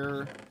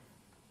here.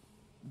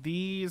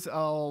 These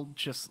I'll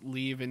just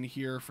leave in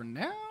here for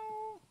now.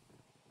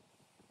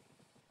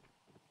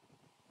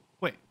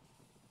 Wait.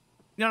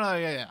 No,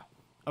 yeah.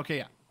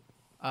 Okay,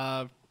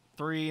 yeah.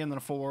 3 and then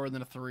a 4 and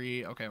then a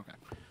 3. Okay.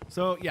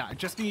 So, yeah, I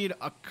just need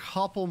a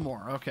couple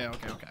more. Okay.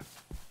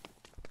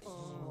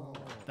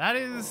 That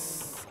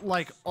is,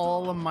 like,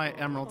 all of my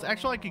emeralds.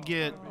 Actually, I could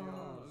get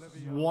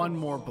one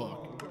more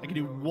book. I could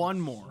do one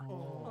more.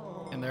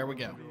 And there we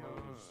go.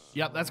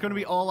 Yep, that's going to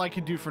be all I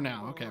could do for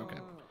now. Okay.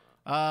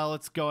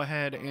 Let's go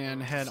ahead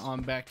and head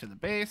on back to the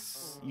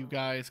base. You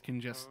guys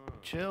can just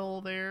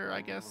chill there,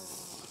 I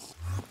guess.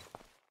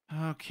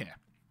 Okay.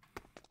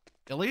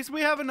 At least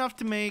we have enough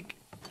to make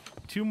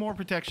 2 more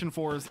protection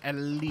 4s at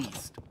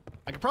least.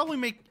 I could probably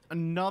make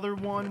another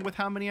one with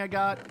how many I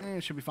got.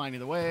 It should be fine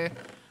either way.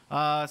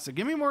 So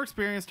give me more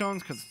experience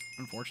stones because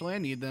unfortunately I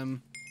need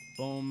them.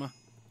 Boom.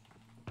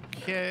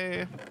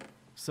 Okay.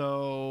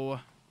 So,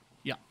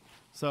 yeah.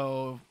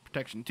 So,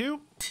 protection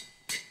 2.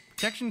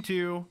 Protection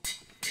 2.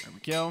 There we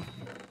go.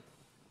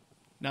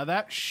 Now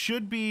that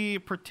should be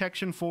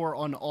protection 4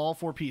 on all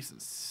 4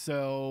 pieces.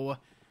 So,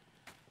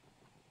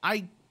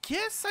 I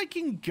guess I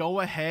can go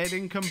ahead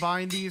and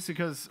combine these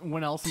because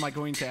when else am I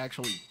going to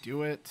actually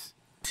do it?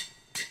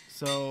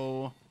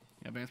 So,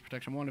 yeah, advanced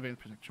protection 1,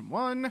 advanced protection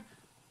 1.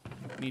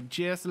 Need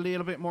just a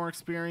little bit more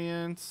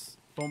experience.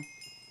 Boom.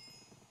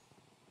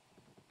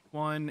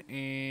 1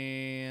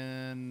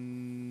 and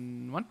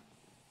 1.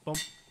 Boom.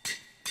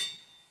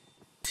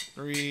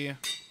 3.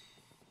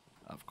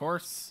 Of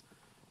course.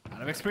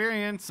 Out of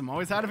experience. I'm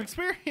always out of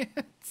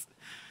experience.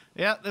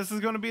 Yeah, this is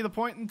going to be the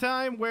point in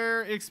time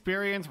where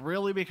experience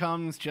really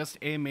becomes just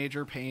a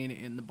major pain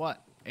in the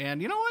butt.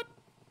 And you know what?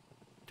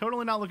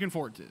 Totally not looking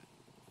forward to it.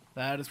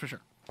 That is for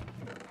sure.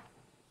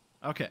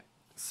 Okay,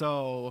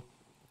 so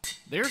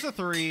there's a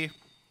 3.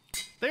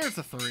 There's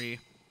a 3.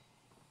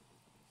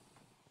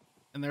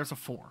 And there's a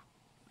 4.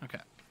 Okay.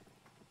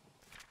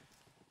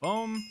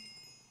 Boom.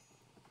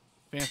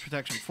 Advanced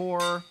protection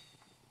 4.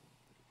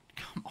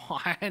 Come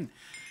on.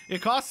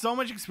 It costs so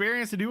much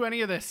experience to do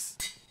any of this.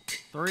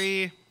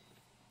 3.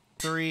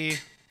 3.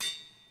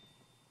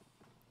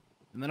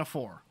 And then a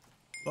 4.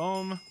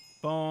 Boom.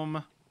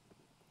 Boom.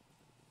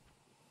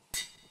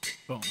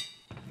 Boom.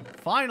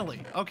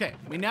 Finally. Okay.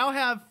 We now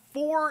have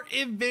 4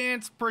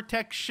 advanced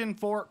protection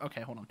 4.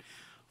 Okay, hold on.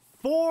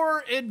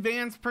 4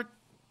 advanced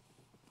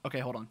Okay,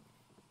 hold on.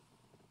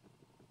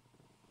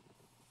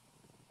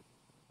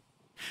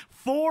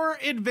 4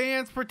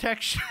 advanced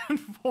protection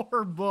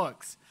 4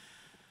 books.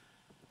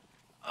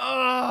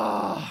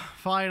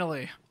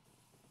 Finally.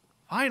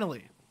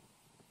 Finally.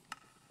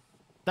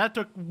 That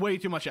took way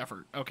too much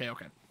effort. Okay,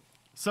 okay.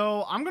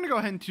 So I'm going to go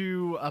ahead and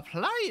to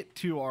apply it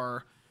to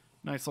our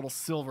nice little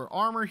silver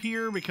armor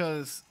here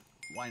because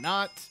why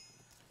not?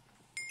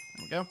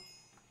 There we go.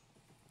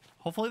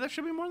 Hopefully that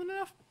should be more than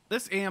enough.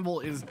 This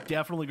anvil is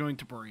definitely going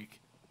to break.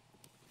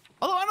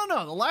 Although, I don't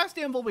know. The last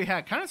anvil we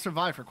had kind of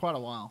survived for quite a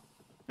while.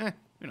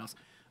 Who knows?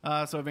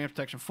 So advanced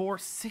protection 4,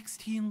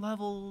 16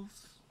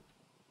 levels.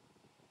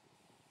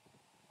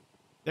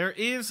 There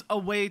is a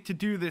way to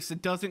do this.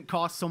 It doesn't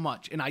cost so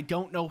much, and I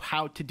don't know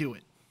how to do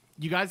it.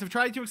 You guys have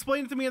tried to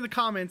explain it to me in the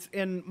comments,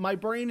 and my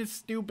brain is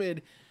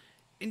stupid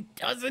and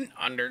doesn't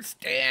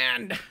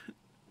understand.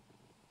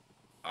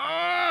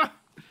 I'm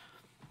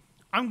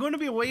going to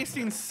be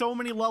wasting so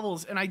many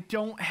levels, and I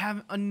don't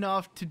have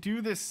enough to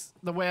do this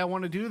the way I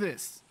want to do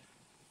this.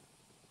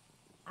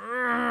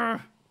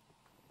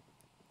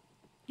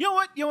 You know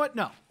what? You know what?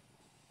 No.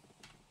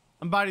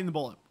 I'm biting the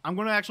bullet. I'm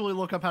going to actually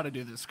look up how to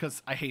do this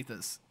because I hate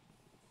this.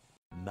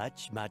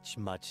 Much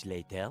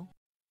later.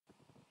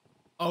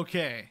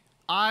 Okay.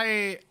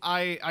 I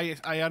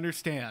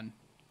understand.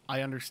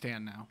 I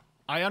understand now.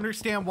 I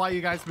understand why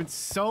you guys have been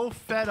so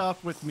fed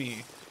up with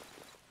me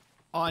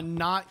on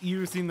not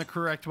using the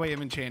correct way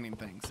of enchanting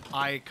things.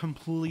 I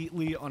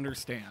completely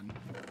understand.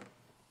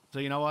 So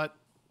you know what?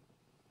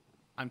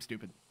 I'm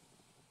stupid.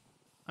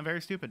 I'm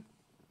very stupid.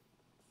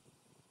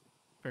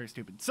 Very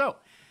stupid. So,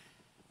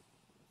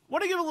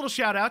 want to give a little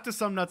shout out to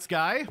Some Nuts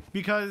Guy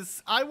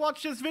because I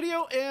watched this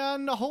video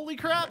and holy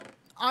crap,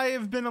 I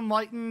have been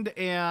enlightened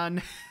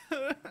and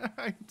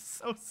I'm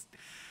so...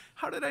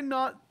 How did I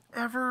not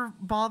ever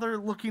bother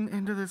looking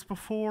into this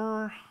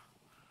before?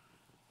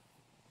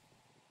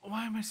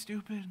 Why am I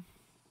stupid?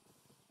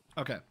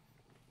 Okay.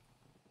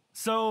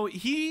 So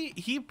he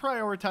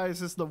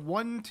prioritizes the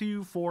 1,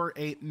 2, 4,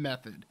 8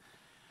 method.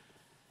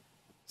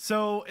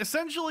 So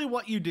essentially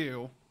what you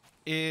do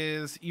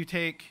is you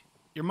take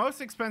your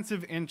most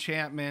expensive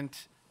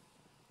enchantment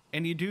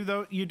and you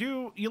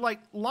like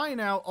line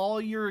out all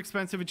your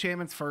expensive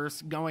enchantments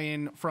first,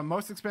 going from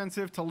most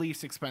expensive to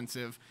least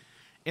expensive.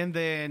 And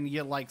then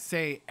you like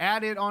say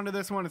add it onto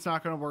this one. It's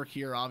not going to work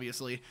here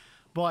obviously.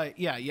 But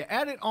yeah, you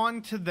add it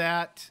onto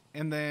that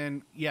and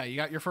then yeah, you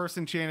got your first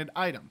enchanted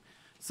item.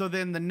 So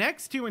then the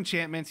next 2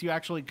 enchantments, you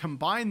actually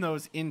combine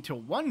those into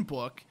one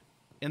book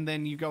and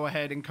then you go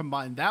ahead and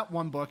combine that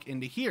one book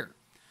into here.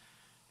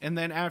 And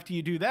then after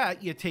you do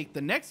that, you take the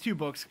next 2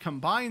 books,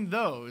 combine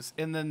those,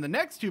 and then the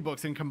next 2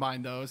 books and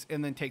combine those,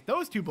 and then take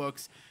those 2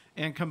 books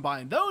and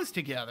combine those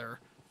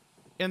together,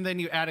 and then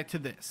you add it to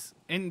this.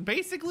 And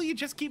basically, you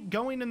just keep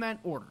going in that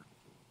order.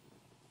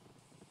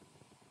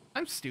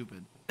 I'm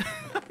stupid.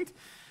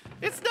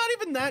 It's not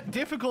even that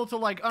difficult to,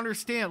 like,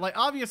 understand. Like,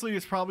 obviously,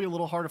 it's probably a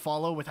little hard to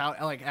follow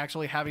without, like,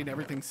 actually having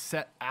everything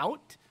set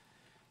out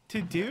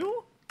to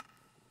do.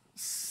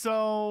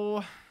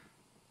 So...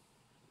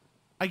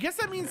 I guess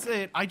that means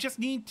that I just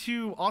need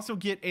to also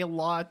get a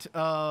lot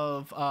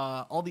of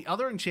all the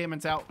other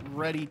enchantments out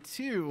ready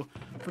too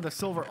for the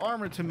silver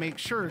armor to make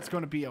sure it's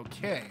going to be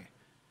okay.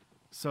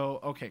 So,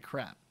 okay,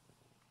 crap.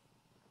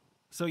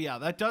 So yeah,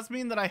 that does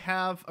mean that I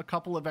have a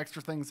couple of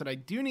extra things that I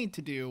do need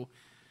to do.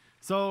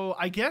 So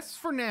I guess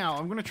for now,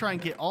 I'm going to try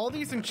and get all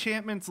these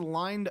enchantments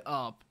lined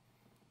up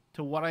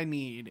to what I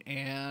need.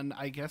 And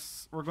I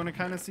guess we're going to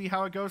kind of see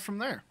how it goes from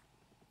there.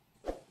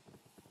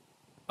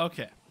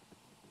 Okay.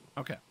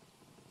 Okay.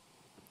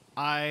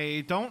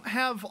 I don't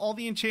have all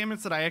the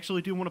enchantments that I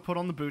actually do want to put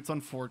on the boots,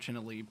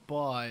 unfortunately.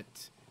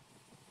 But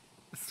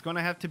it's going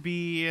to have to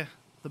be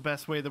the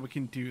best way that we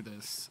can do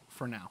this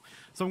for now.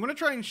 So I'm going to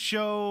try and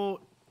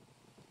show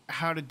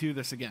how to do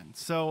this again.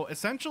 So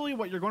essentially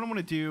what you're going to want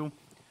to do,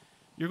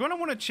 you're going to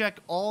want to check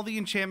all the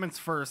enchantments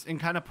first and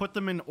kind of put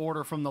them in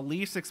order from the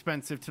least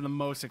expensive to the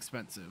most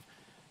expensive.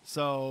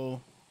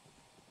 So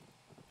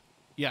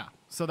yeah,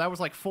 so that was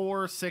like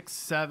 4, 6,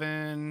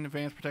 7,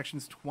 advanced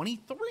protections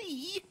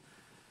 23.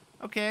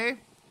 Okay,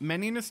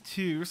 mending is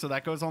 2, so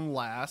that goes on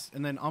last,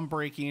 and then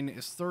unbreaking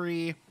is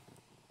 3,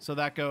 so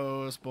that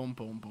goes boom,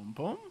 boom, boom,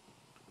 boom.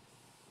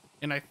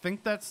 And I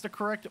think that's the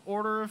correct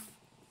order of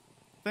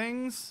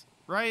things,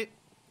 right?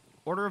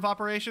 Order of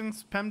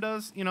operations,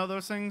 PEMDAs, you know,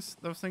 those things,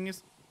 those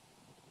thingies.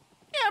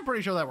 Yeah, I'm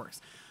pretty sure that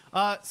works.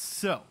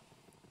 So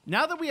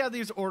now that we have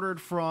these ordered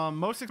from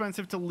most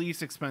expensive to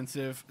least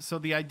expensive, so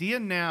the idea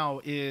now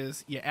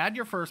is you add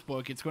your first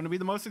book. It's going to be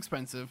the most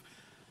expensive,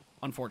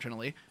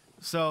 unfortunately.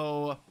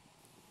 So,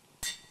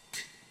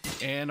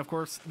 and of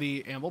course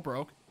the anvil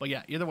broke. But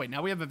yeah, either way,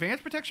 now we have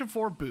advanced protection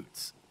 4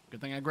 boots.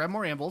 Good thing I grabbed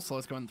more anvils, so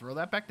let's go ahead and throw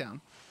that back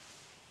down.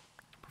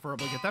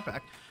 Preferably get that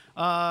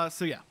back.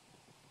 So yeah.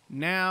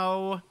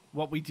 Now,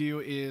 what we do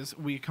is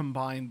we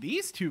combine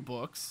these 2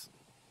 books,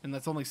 and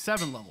that's only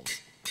 7 levels.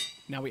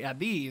 Now we add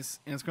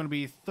these, and it's going to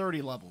be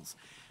 30 levels.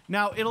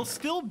 Now, it'll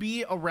still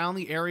be around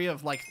the area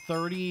of like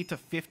 30 to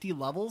 50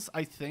 levels,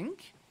 I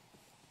think.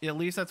 At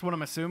least that's what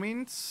I'm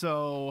assuming.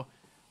 So,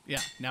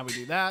 yeah, now we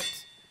do that.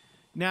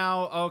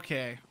 Now,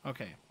 okay.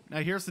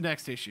 Now, here's the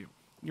next issue.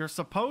 You're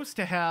supposed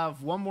to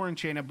have one more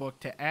enchanted book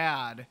to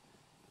add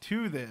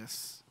to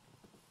this.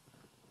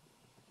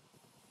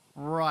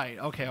 Right,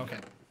 okay.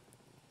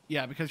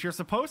 Yeah, because you're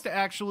supposed to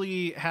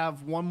actually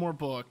have one more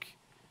book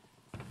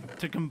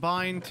to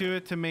combine to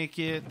it to make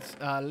it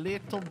a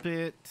little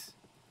bit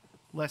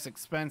less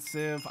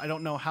expensive. I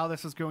don't know how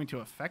this is going to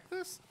affect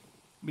this.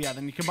 But yeah,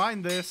 then you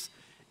combine this,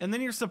 and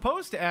then you're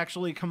supposed to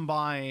actually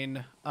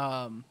combine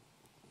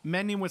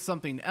mending with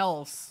something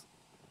else.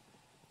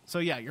 So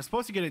yeah, you're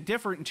supposed to get a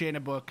different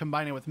enchanted book,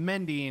 combine it with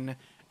mending,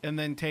 and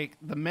then take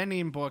the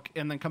mending book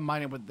and then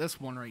combine it with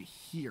this one right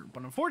here.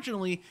 But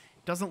unfortunately,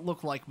 it doesn't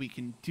look like we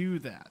can do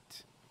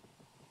that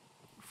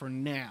for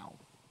now.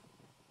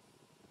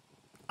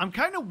 I'm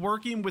kind of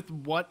working with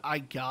what I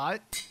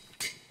got.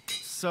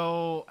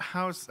 So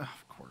how's,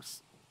 of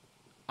course,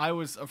 I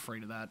was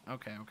afraid of that.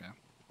 Okay.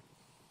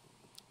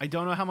 I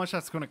don't know how much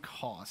that's going to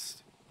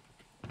cost,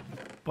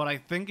 but I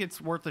think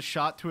it's worth a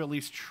shot to at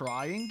least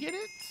try and get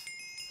it.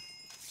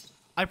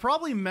 I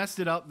probably messed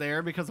it up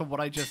there because of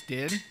what I just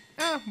did.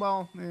 I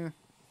mean,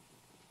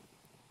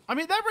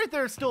 that right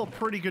there is still a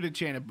pretty good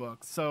enchanted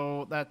book,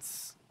 so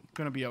that's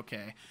going to be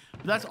okay.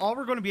 But that's all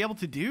we're going to be able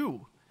to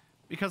do.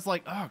 Because,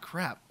 like, oh,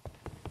 crap.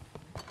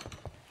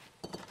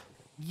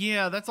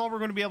 Yeah, that's all we're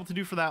going to be able to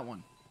do for that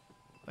one.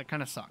 That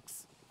kind of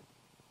sucks.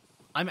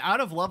 I'm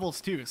out of levels,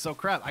 too, so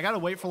crap. I got to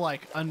wait for,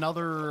 like,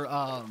 another,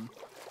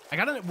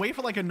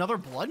 another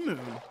blood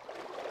moon.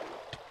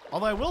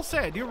 Although I will say,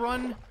 I do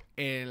run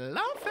a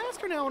lot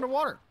faster now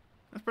underwater.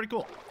 That's pretty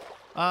cool.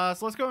 So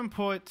let's go and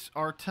put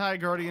our TIE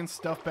Guardian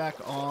stuff back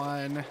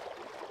on.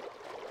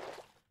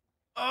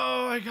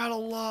 Oh, I got a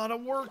lot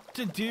of work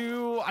to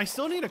do. I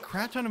still need a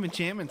crap ton of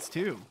enchantments,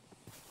 too.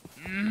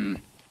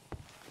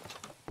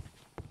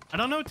 I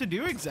don't know what to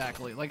do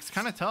exactly. Like, it's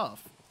kind of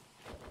tough.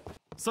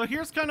 So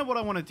here's kind of what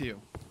I want to do.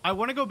 I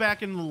want to go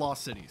back into the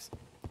Lost Cities.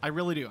 I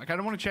really do. I kind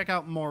of want to check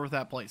out more of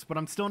that place. But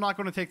I'm still not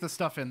going to take the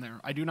stuff in there.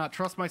 I do not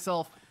trust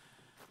myself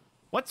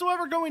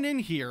whatsoever going in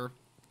here.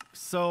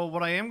 So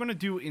what I am going to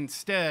do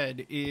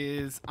instead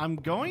is I'm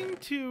going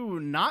to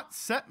not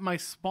set my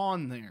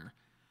spawn there.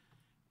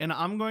 And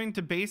I'm going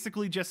to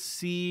basically just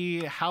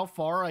see how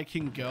far I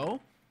can go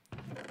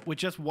with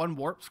just one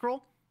warp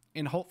scroll.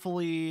 And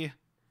hopefully,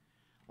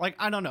 like,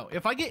 I don't know.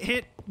 If I get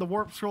hit, the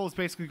warp scroll is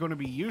basically going to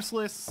be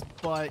useless.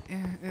 But,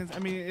 I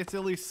mean, it's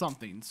at least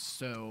something.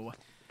 So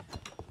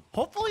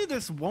hopefully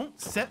this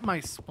won't set my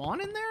spawn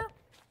in there.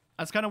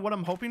 That's kind of what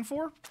I'm hoping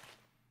for.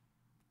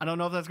 I don't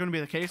know if that's going to be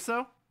the case,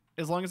 though.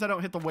 As long as I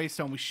don't hit the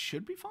waystone, we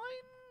should be fine.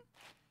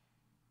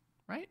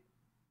 Right?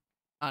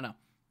 I don't know.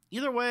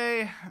 Either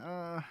way,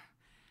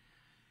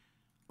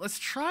 let's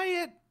try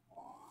it.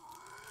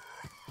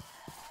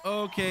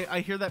 Okay, I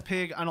hear that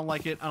pig. I don't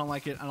like it. I don't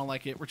like it. I don't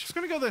like it. We're just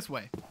going to go this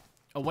way.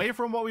 Away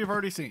from what we've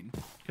already seen.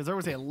 Because there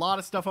was a lot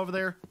of stuff over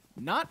there.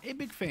 Not a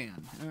big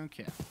fan.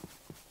 Okay.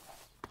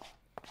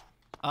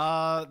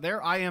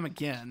 There I am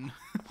again.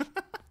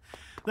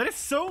 That is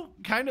so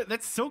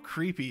that's so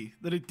creepy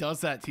that it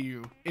does that to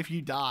you if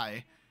you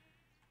die.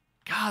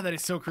 God, that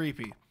is so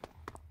creepy.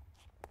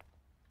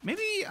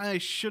 Maybe I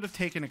should have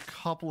taken a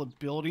couple of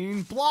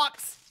building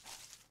blocks.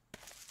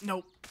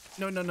 Nope.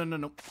 No, no, no, no,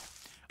 no.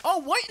 Oh,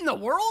 what in the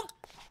world?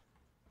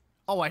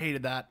 Oh, I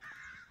hated that.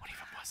 What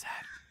even was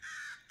that?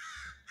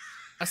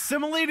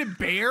 Assimilated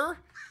bear?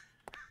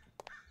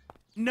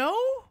 No?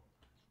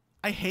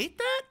 I hate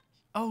that?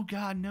 Oh,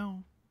 God,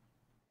 no.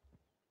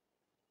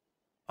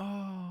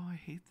 Oh, I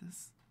hate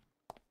this.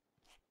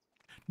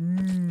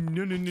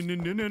 No, no, no, no,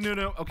 no, no, no,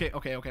 no. Okay,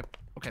 okay, okay,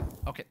 okay,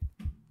 okay.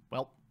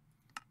 Well.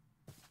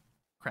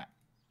 Crap.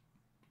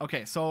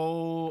 Okay,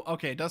 so,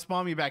 okay, it does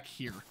spawn me back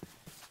here.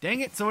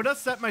 Dang it, so it does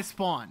set my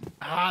spawn.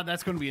 Ah,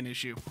 that's going to be an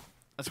issue.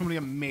 That's going to be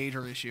a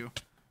major issue.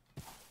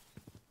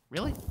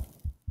 Really?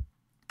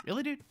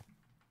 Really, dude?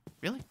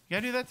 Really? You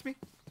gotta do that to me?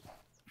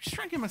 Just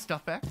try and get my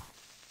stuff back.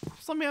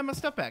 Just let me have my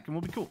stuff back and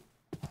we'll be cool.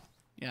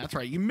 Yeah, that's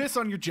right. You miss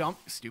on your jump,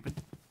 stupid.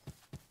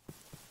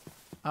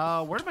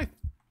 Where did my...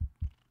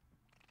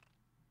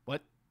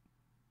 What?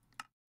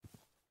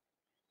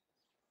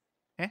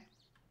 Eh?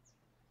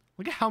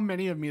 Look at how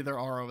many of me there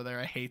are over there.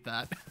 I hate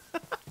that.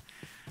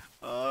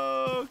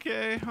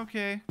 Okay,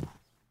 okay.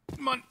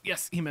 Come on.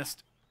 Yes, he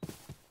missed.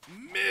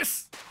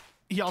 Miss!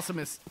 He also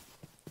missed.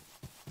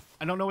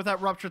 I don't know what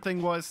that rupture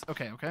thing was.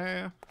 Okay,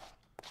 okay.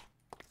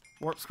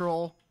 Warp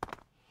scroll.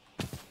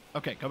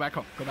 Okay, go back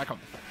home. Go back home.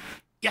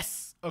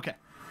 Yes! Okay.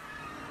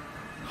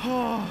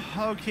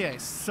 Okay,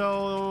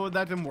 so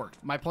that didn't work.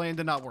 My plan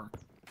did not work.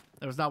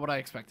 That was not what I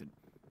expected.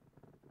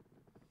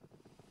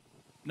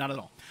 Not at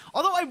all.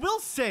 Although I will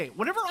say,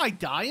 whenever I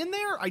die in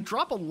there, I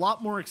drop a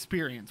lot more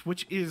experience,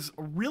 which is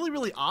really,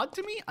 really odd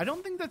to me. I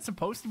don't think that's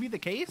supposed to be the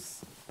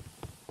case.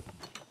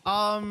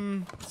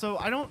 So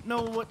I don't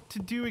know what to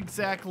do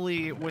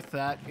exactly with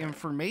that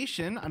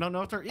information. I don't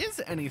know if there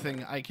is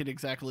anything I could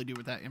exactly do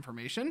with that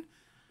information.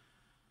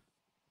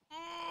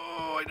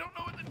 Oh, I don't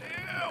know what to do.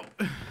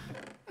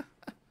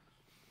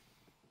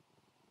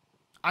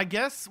 I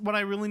guess what I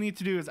really need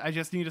to do is I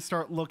just need to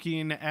start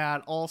looking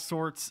at all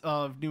sorts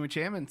of new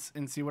enchantments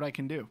and see what I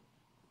can do.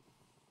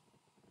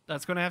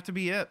 That's going to have to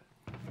be it.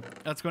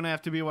 That's going to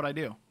have to be what I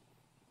do.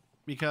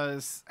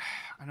 Because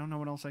I don't know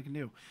what else I can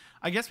do.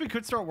 I guess we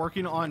could start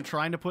working on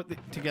trying to put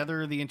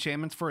together the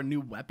enchantments for a new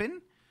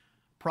weapon.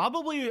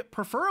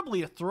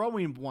 Preferably a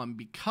throwing one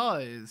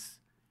because...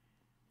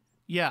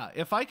 Yeah,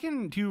 if I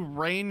can do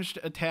ranged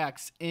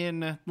attacks in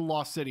the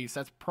Lost Cities,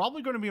 that's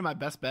probably going to be my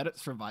best bet at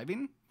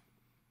surviving.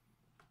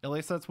 At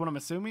least that's what I'm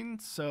assuming.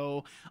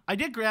 So I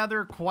did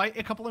gather quite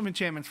a couple of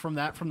enchantments from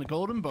the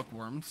Golden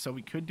Bookworm, so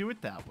we could do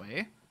it that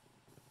way.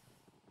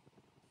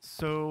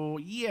 So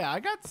yeah, I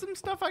got some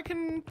stuff I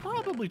can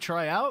probably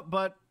try out,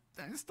 but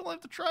I still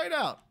have to try it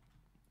out.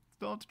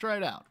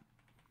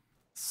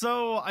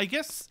 So I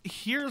guess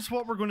here's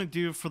what we're going to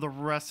do for the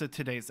rest of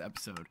today's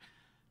episode.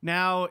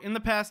 Now, in the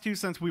past two,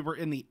 since we were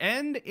in the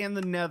End and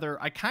the Nether,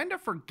 I kind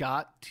of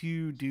forgot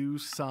to do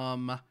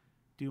some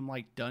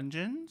Doom-like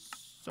dungeons.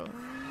 So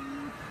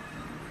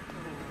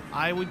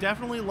I would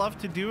definitely love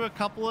to do a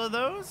couple of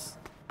those.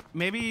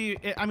 Maybe,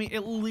 I mean,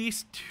 at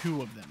least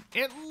two of them.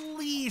 At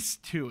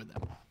least two of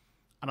them.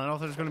 I don't know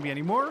if there's going to be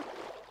any more.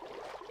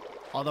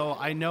 Although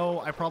I know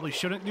I probably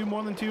shouldn't do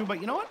more than two,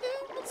 but you know what?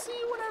 Let's see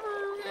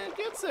whatever it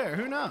gets there.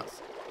 Who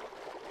knows?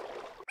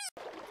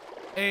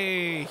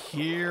 Hey,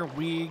 here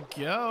we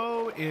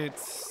go.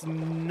 It's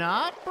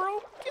not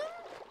broken?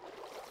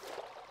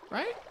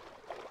 Right?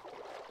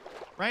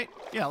 Right?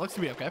 Yeah, looks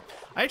to be okay.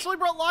 I actually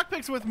brought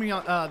lockpicks with me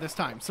this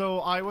time,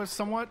 so I was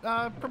somewhat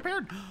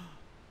prepared.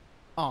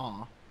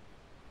 Aw.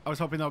 I was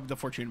hoping that would be the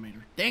Fortuna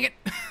meter. Dang it!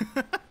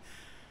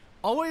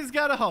 Always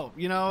gotta hope,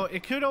 you know,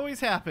 it could always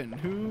happen.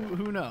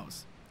 Who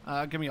knows?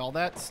 Give me all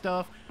that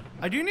stuff.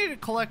 I do need to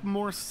collect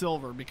more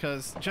silver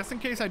because just in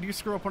case I do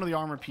screw up one of the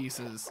armor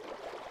pieces,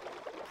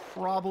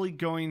 probably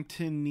going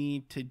to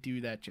need to do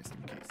that just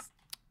in case.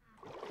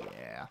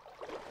 Yeah.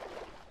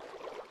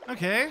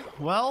 Okay,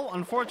 well,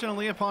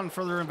 unfortunately, upon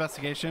further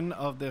investigation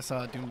of this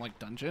Doom-like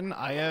dungeon,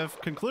 I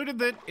have concluded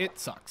that it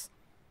sucks.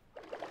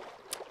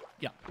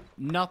 Yeah,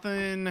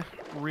 nothing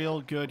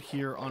real good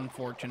here,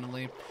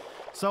 unfortunately.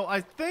 So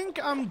I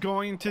think I'm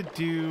going to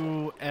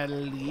do at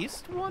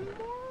least one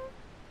more.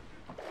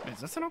 Wait,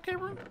 is this an okay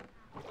room?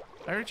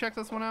 Did I already check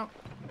this one out?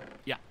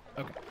 Yeah,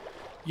 okay.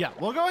 Yeah,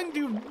 we'll go ahead and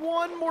do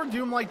one more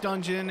Doom-like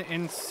dungeon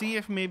and see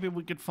if maybe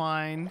we could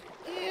find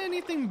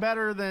anything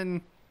better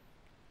than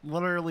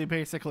literally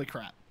basically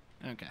crap.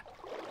 Okay.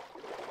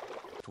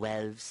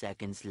 12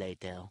 seconds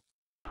later.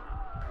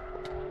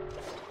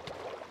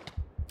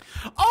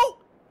 Oh!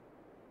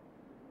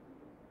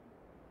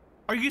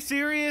 Are you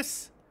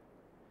serious?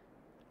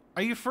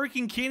 Are you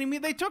freaking kidding me?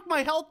 They took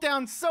my health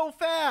down so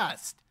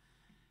fast.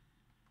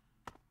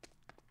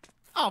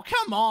 Oh,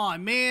 come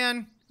on,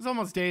 man. It's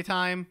almost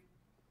daytime.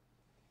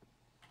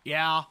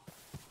 Yeah.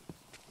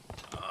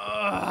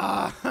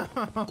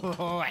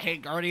 I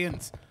hate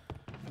guardians.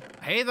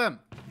 I hate them.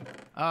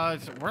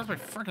 Where's my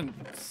freaking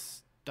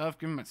stuff?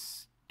 Give me my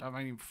stuff.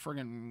 I need to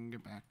freaking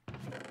get back.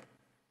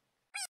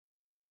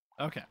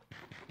 Okay.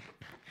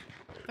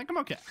 I think I'm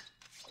okay.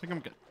 I think I'm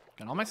good.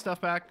 Got all my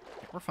stuff back.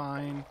 We're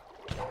fine.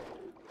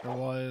 There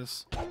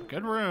was a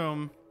good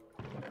room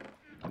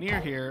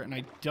near here, and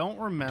I don't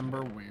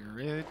remember where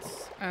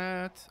it's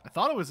at. I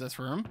thought it was this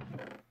room,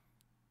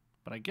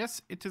 but I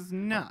guess it is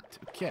not.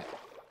 Okay.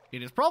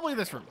 It is probably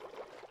this room.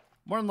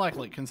 More than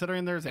likely,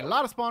 considering there's a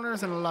lot of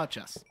spawners and a lot of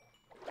chests.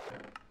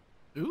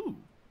 Ooh.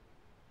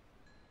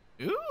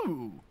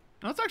 Ooh.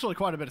 That's actually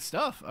quite a bit of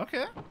stuff.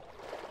 Okay.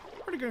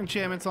 Pretty good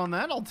enchantments on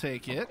that. I'll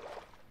take it.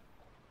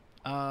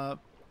 Okay,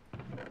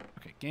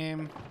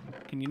 game.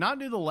 Can you not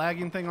do the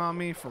lagging thing on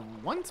me for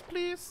once,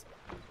 please?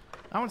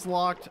 That one's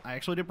locked. I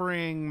actually did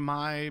bring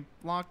my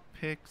lock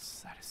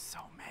picks. That is so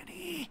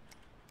many.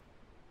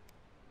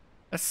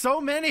 That's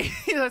so many.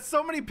 That's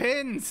so many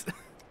pins.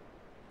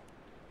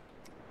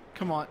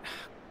 Come on.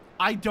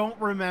 I don't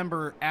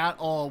remember at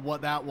all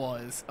what that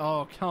was.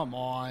 Oh, come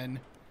on.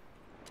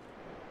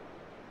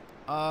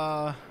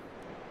 I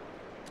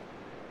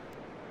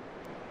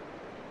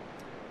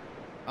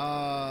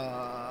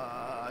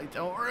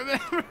don't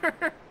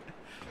remember.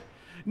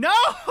 No,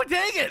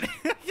 dang it.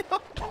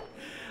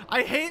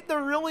 I hate the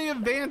really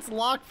advanced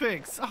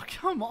lockpicks. Oh,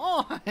 come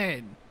on.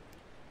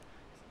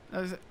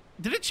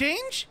 Did it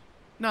change?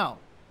 No.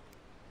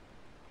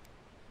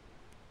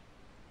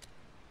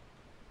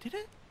 Did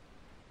it?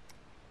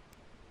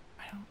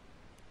 I don't.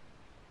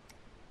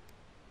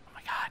 Oh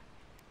my god.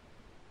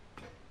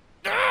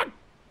 Ah!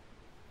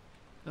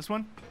 This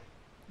one?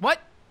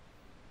 What?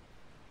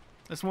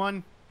 This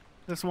one?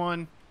 This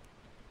one?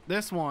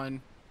 This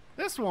one?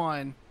 This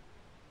one?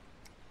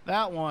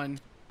 That one?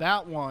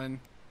 That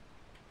one?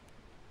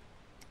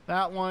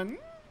 That one?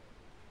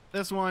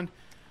 This one?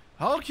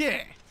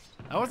 Okay.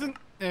 That wasn't...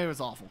 It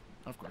was awful.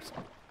 Of course.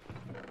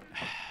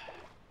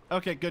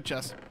 Okay, good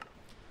chest.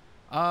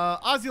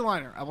 Aussie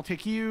Liner. I will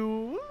take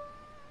you...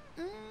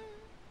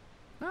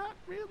 Not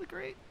really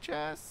great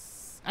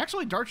chest.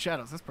 Actually, Dark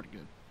Shadows. That's pretty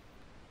good.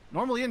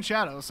 Normally in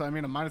shadows, so I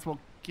mean, I might as well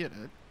get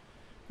it.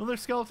 Other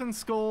skeletons,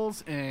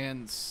 skulls,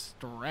 and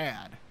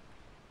Strad.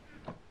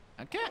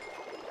 Okay.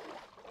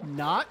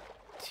 Not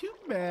too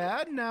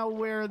bad. Now,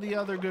 where are the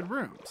other good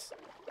rooms?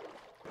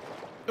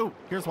 Oh,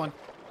 here's one.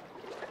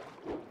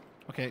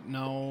 Okay,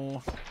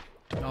 no.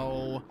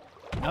 No.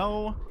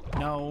 No.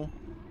 No.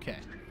 Okay.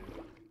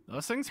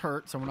 Those things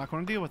hurt, so we're not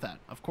going to deal with that.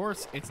 Of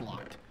course, it's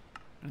locked.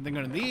 Anything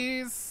good in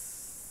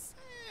these?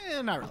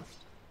 Not really.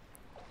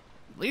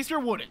 At least you're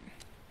wooden.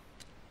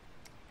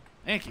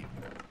 Thank you.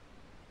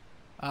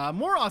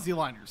 More Aussie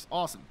liners.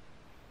 Awesome.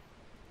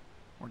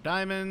 More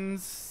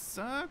diamonds.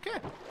 Okay.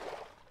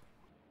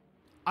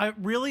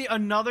 Really,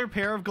 another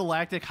pair of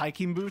galactic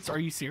hiking boots? Are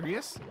you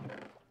serious?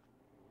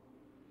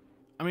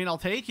 I mean, I'll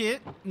take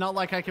it. Not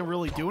like I can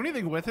really do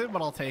anything with it,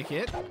 but I'll take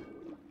it.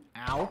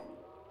 Ow.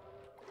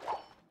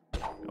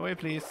 Go away,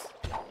 please.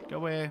 Go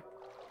away.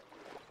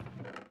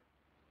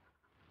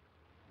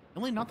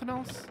 Really? Nothing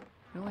else?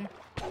 Really?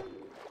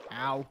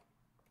 Ow.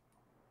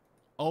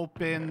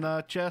 Open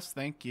the chest.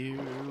 Thank you.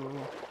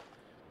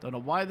 Don't know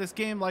why this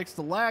game likes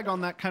to lag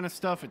on that kind of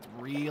stuff. It's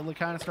really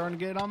kind of starting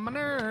to get on my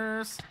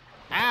nerves.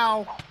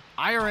 Ow.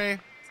 IRA.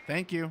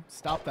 Thank you.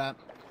 Stop that.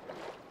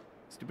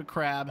 Stupid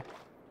crab.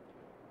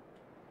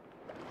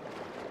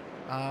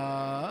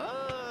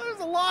 There's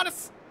a lot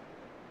of...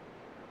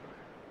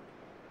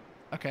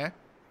 Okay.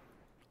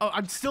 Oh,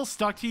 I'm still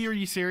stuck to you. Are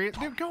you serious?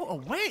 Dude, go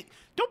away.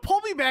 Don't pull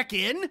me back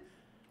in.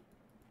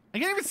 I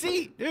can't even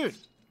see. Dude.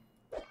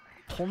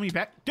 Pull me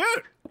back.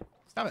 Dude.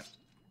 Stop it.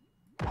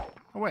 Go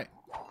away.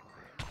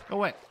 Go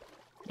away.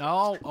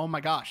 No. Oh my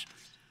gosh.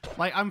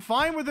 Like, I'm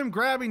fine with them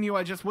grabbing you.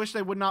 I just wish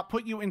they would not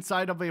put you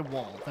inside of a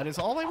wall. That is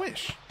all I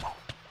wish.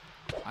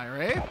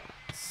 Alright.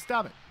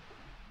 Stop it.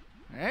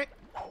 Alright.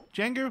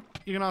 Jengu,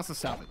 you can also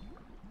stop it.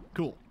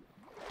 Cool.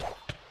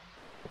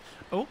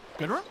 Oh,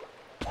 good room?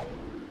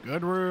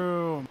 Good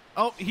room.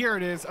 Oh, here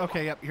it is.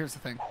 Okay, yep, here's the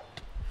thing.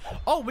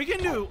 Oh, we can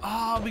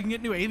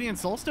get new avian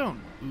soulstone.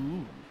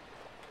 Ooh.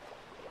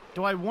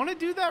 Do I want to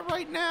do that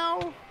right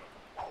now?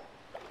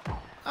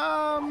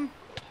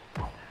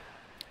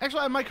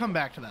 Actually, I might come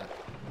back to that.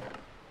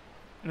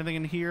 Anything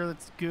in here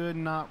that's good?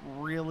 Not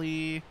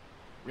really.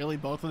 Really,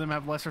 both of them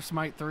have lesser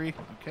smite 3.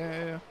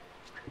 Okay.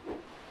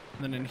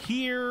 And then in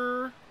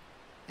here,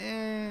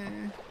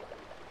 and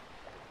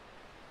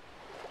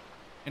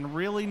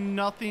really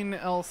nothing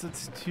else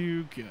that's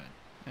too good.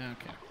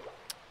 Okay.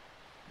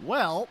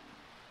 Well,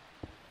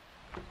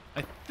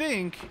 I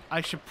think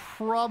I should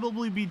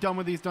probably be done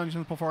with these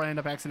dungeons before I end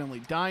up accidentally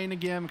dying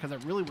again, because I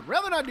really would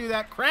rather not do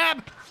that.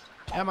 Crab!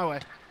 Out of my way.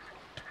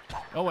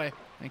 Go away.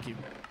 Thank you.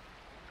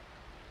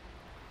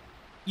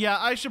 Yeah,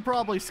 I should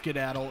probably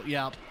skedaddle.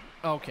 Yeah.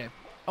 Okay.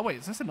 Oh, wait.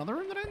 Is this another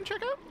room that I didn't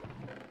check out?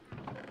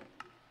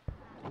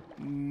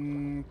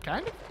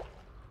 Kind of.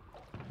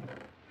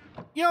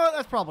 You know what?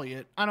 That's probably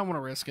it. I don't want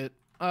to risk it.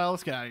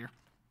 Let's get out of here.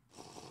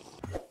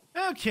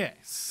 Okay,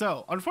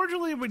 so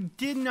unfortunately we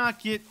did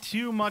not get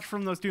too much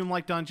from those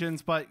Doom-like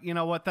dungeons, but you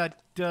know what?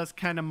 That does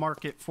kind of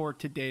mark it for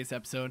today's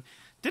episode.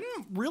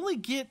 Didn't really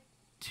get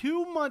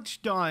too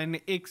much done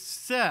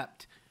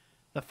except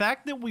The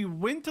fact that we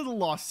went to the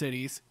Lost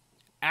Cities,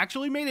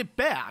 actually made it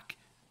back,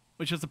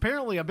 which is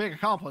apparently a big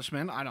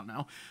accomplishment. I don't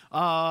know.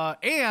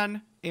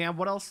 And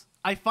what else?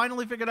 I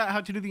finally figured out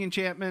how to do the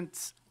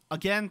enchantments.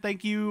 Again,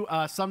 thank you,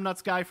 Some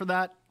Nuts Guy, for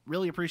that.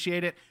 Really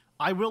appreciate it.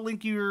 I will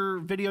link your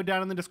video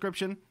down in the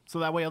description, so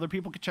that way other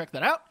people can check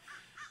that out.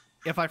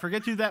 If I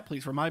forget to do that,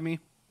 please remind me.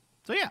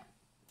 So yeah.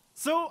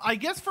 So I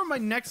guess for my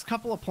next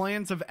couple of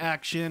plans of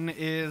action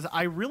is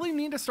I really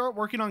need to start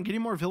working on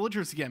getting more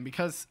villagers again,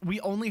 because we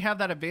only have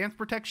that advanced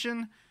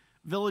protection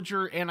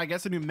villager and I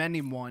guess a new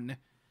mending one.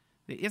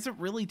 It isn't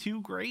really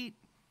too great,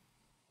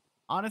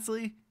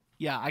 honestly.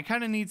 Yeah, I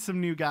kind of need some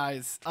new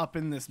guys up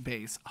in this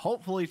base,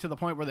 hopefully to the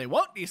point where they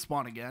won't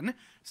despawn again.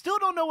 Still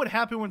don't know what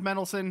happened with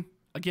Mendelsohn.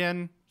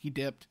 Again, he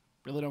dipped.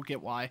 Really don't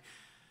get why.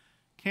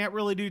 Can't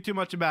really do too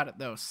much about it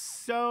though.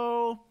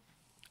 So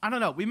I don't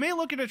know. We may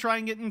look into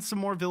trying getting some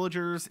more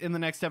villagers in the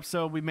next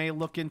episode. We may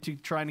look into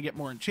trying to get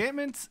more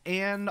enchantments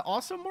and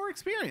also more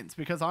experience,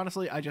 because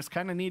honestly, I just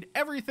kind of need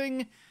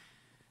everything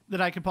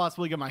that I could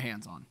possibly get my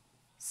hands on.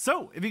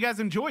 So, if you guys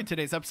enjoyed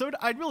today's episode,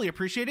 I'd really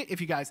appreciate it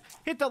if you guys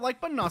hit that like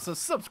button, also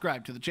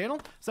subscribe to the channel,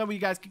 so that you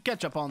guys can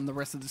catch up on the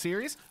rest of the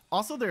series.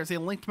 Also, there's a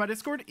link to my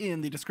Discord in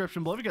the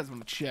description below if you guys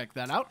want to check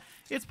that out.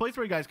 It's a place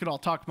where you guys can all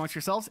talk amongst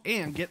yourselves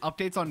and get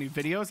updates on new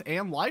videos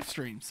and live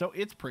streams, so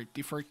it's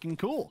pretty freaking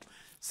cool.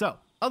 So,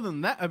 other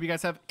than that, I hope you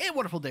guys have a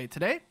wonderful day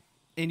today,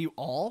 and you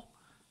all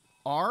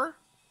are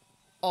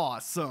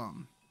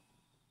awesome.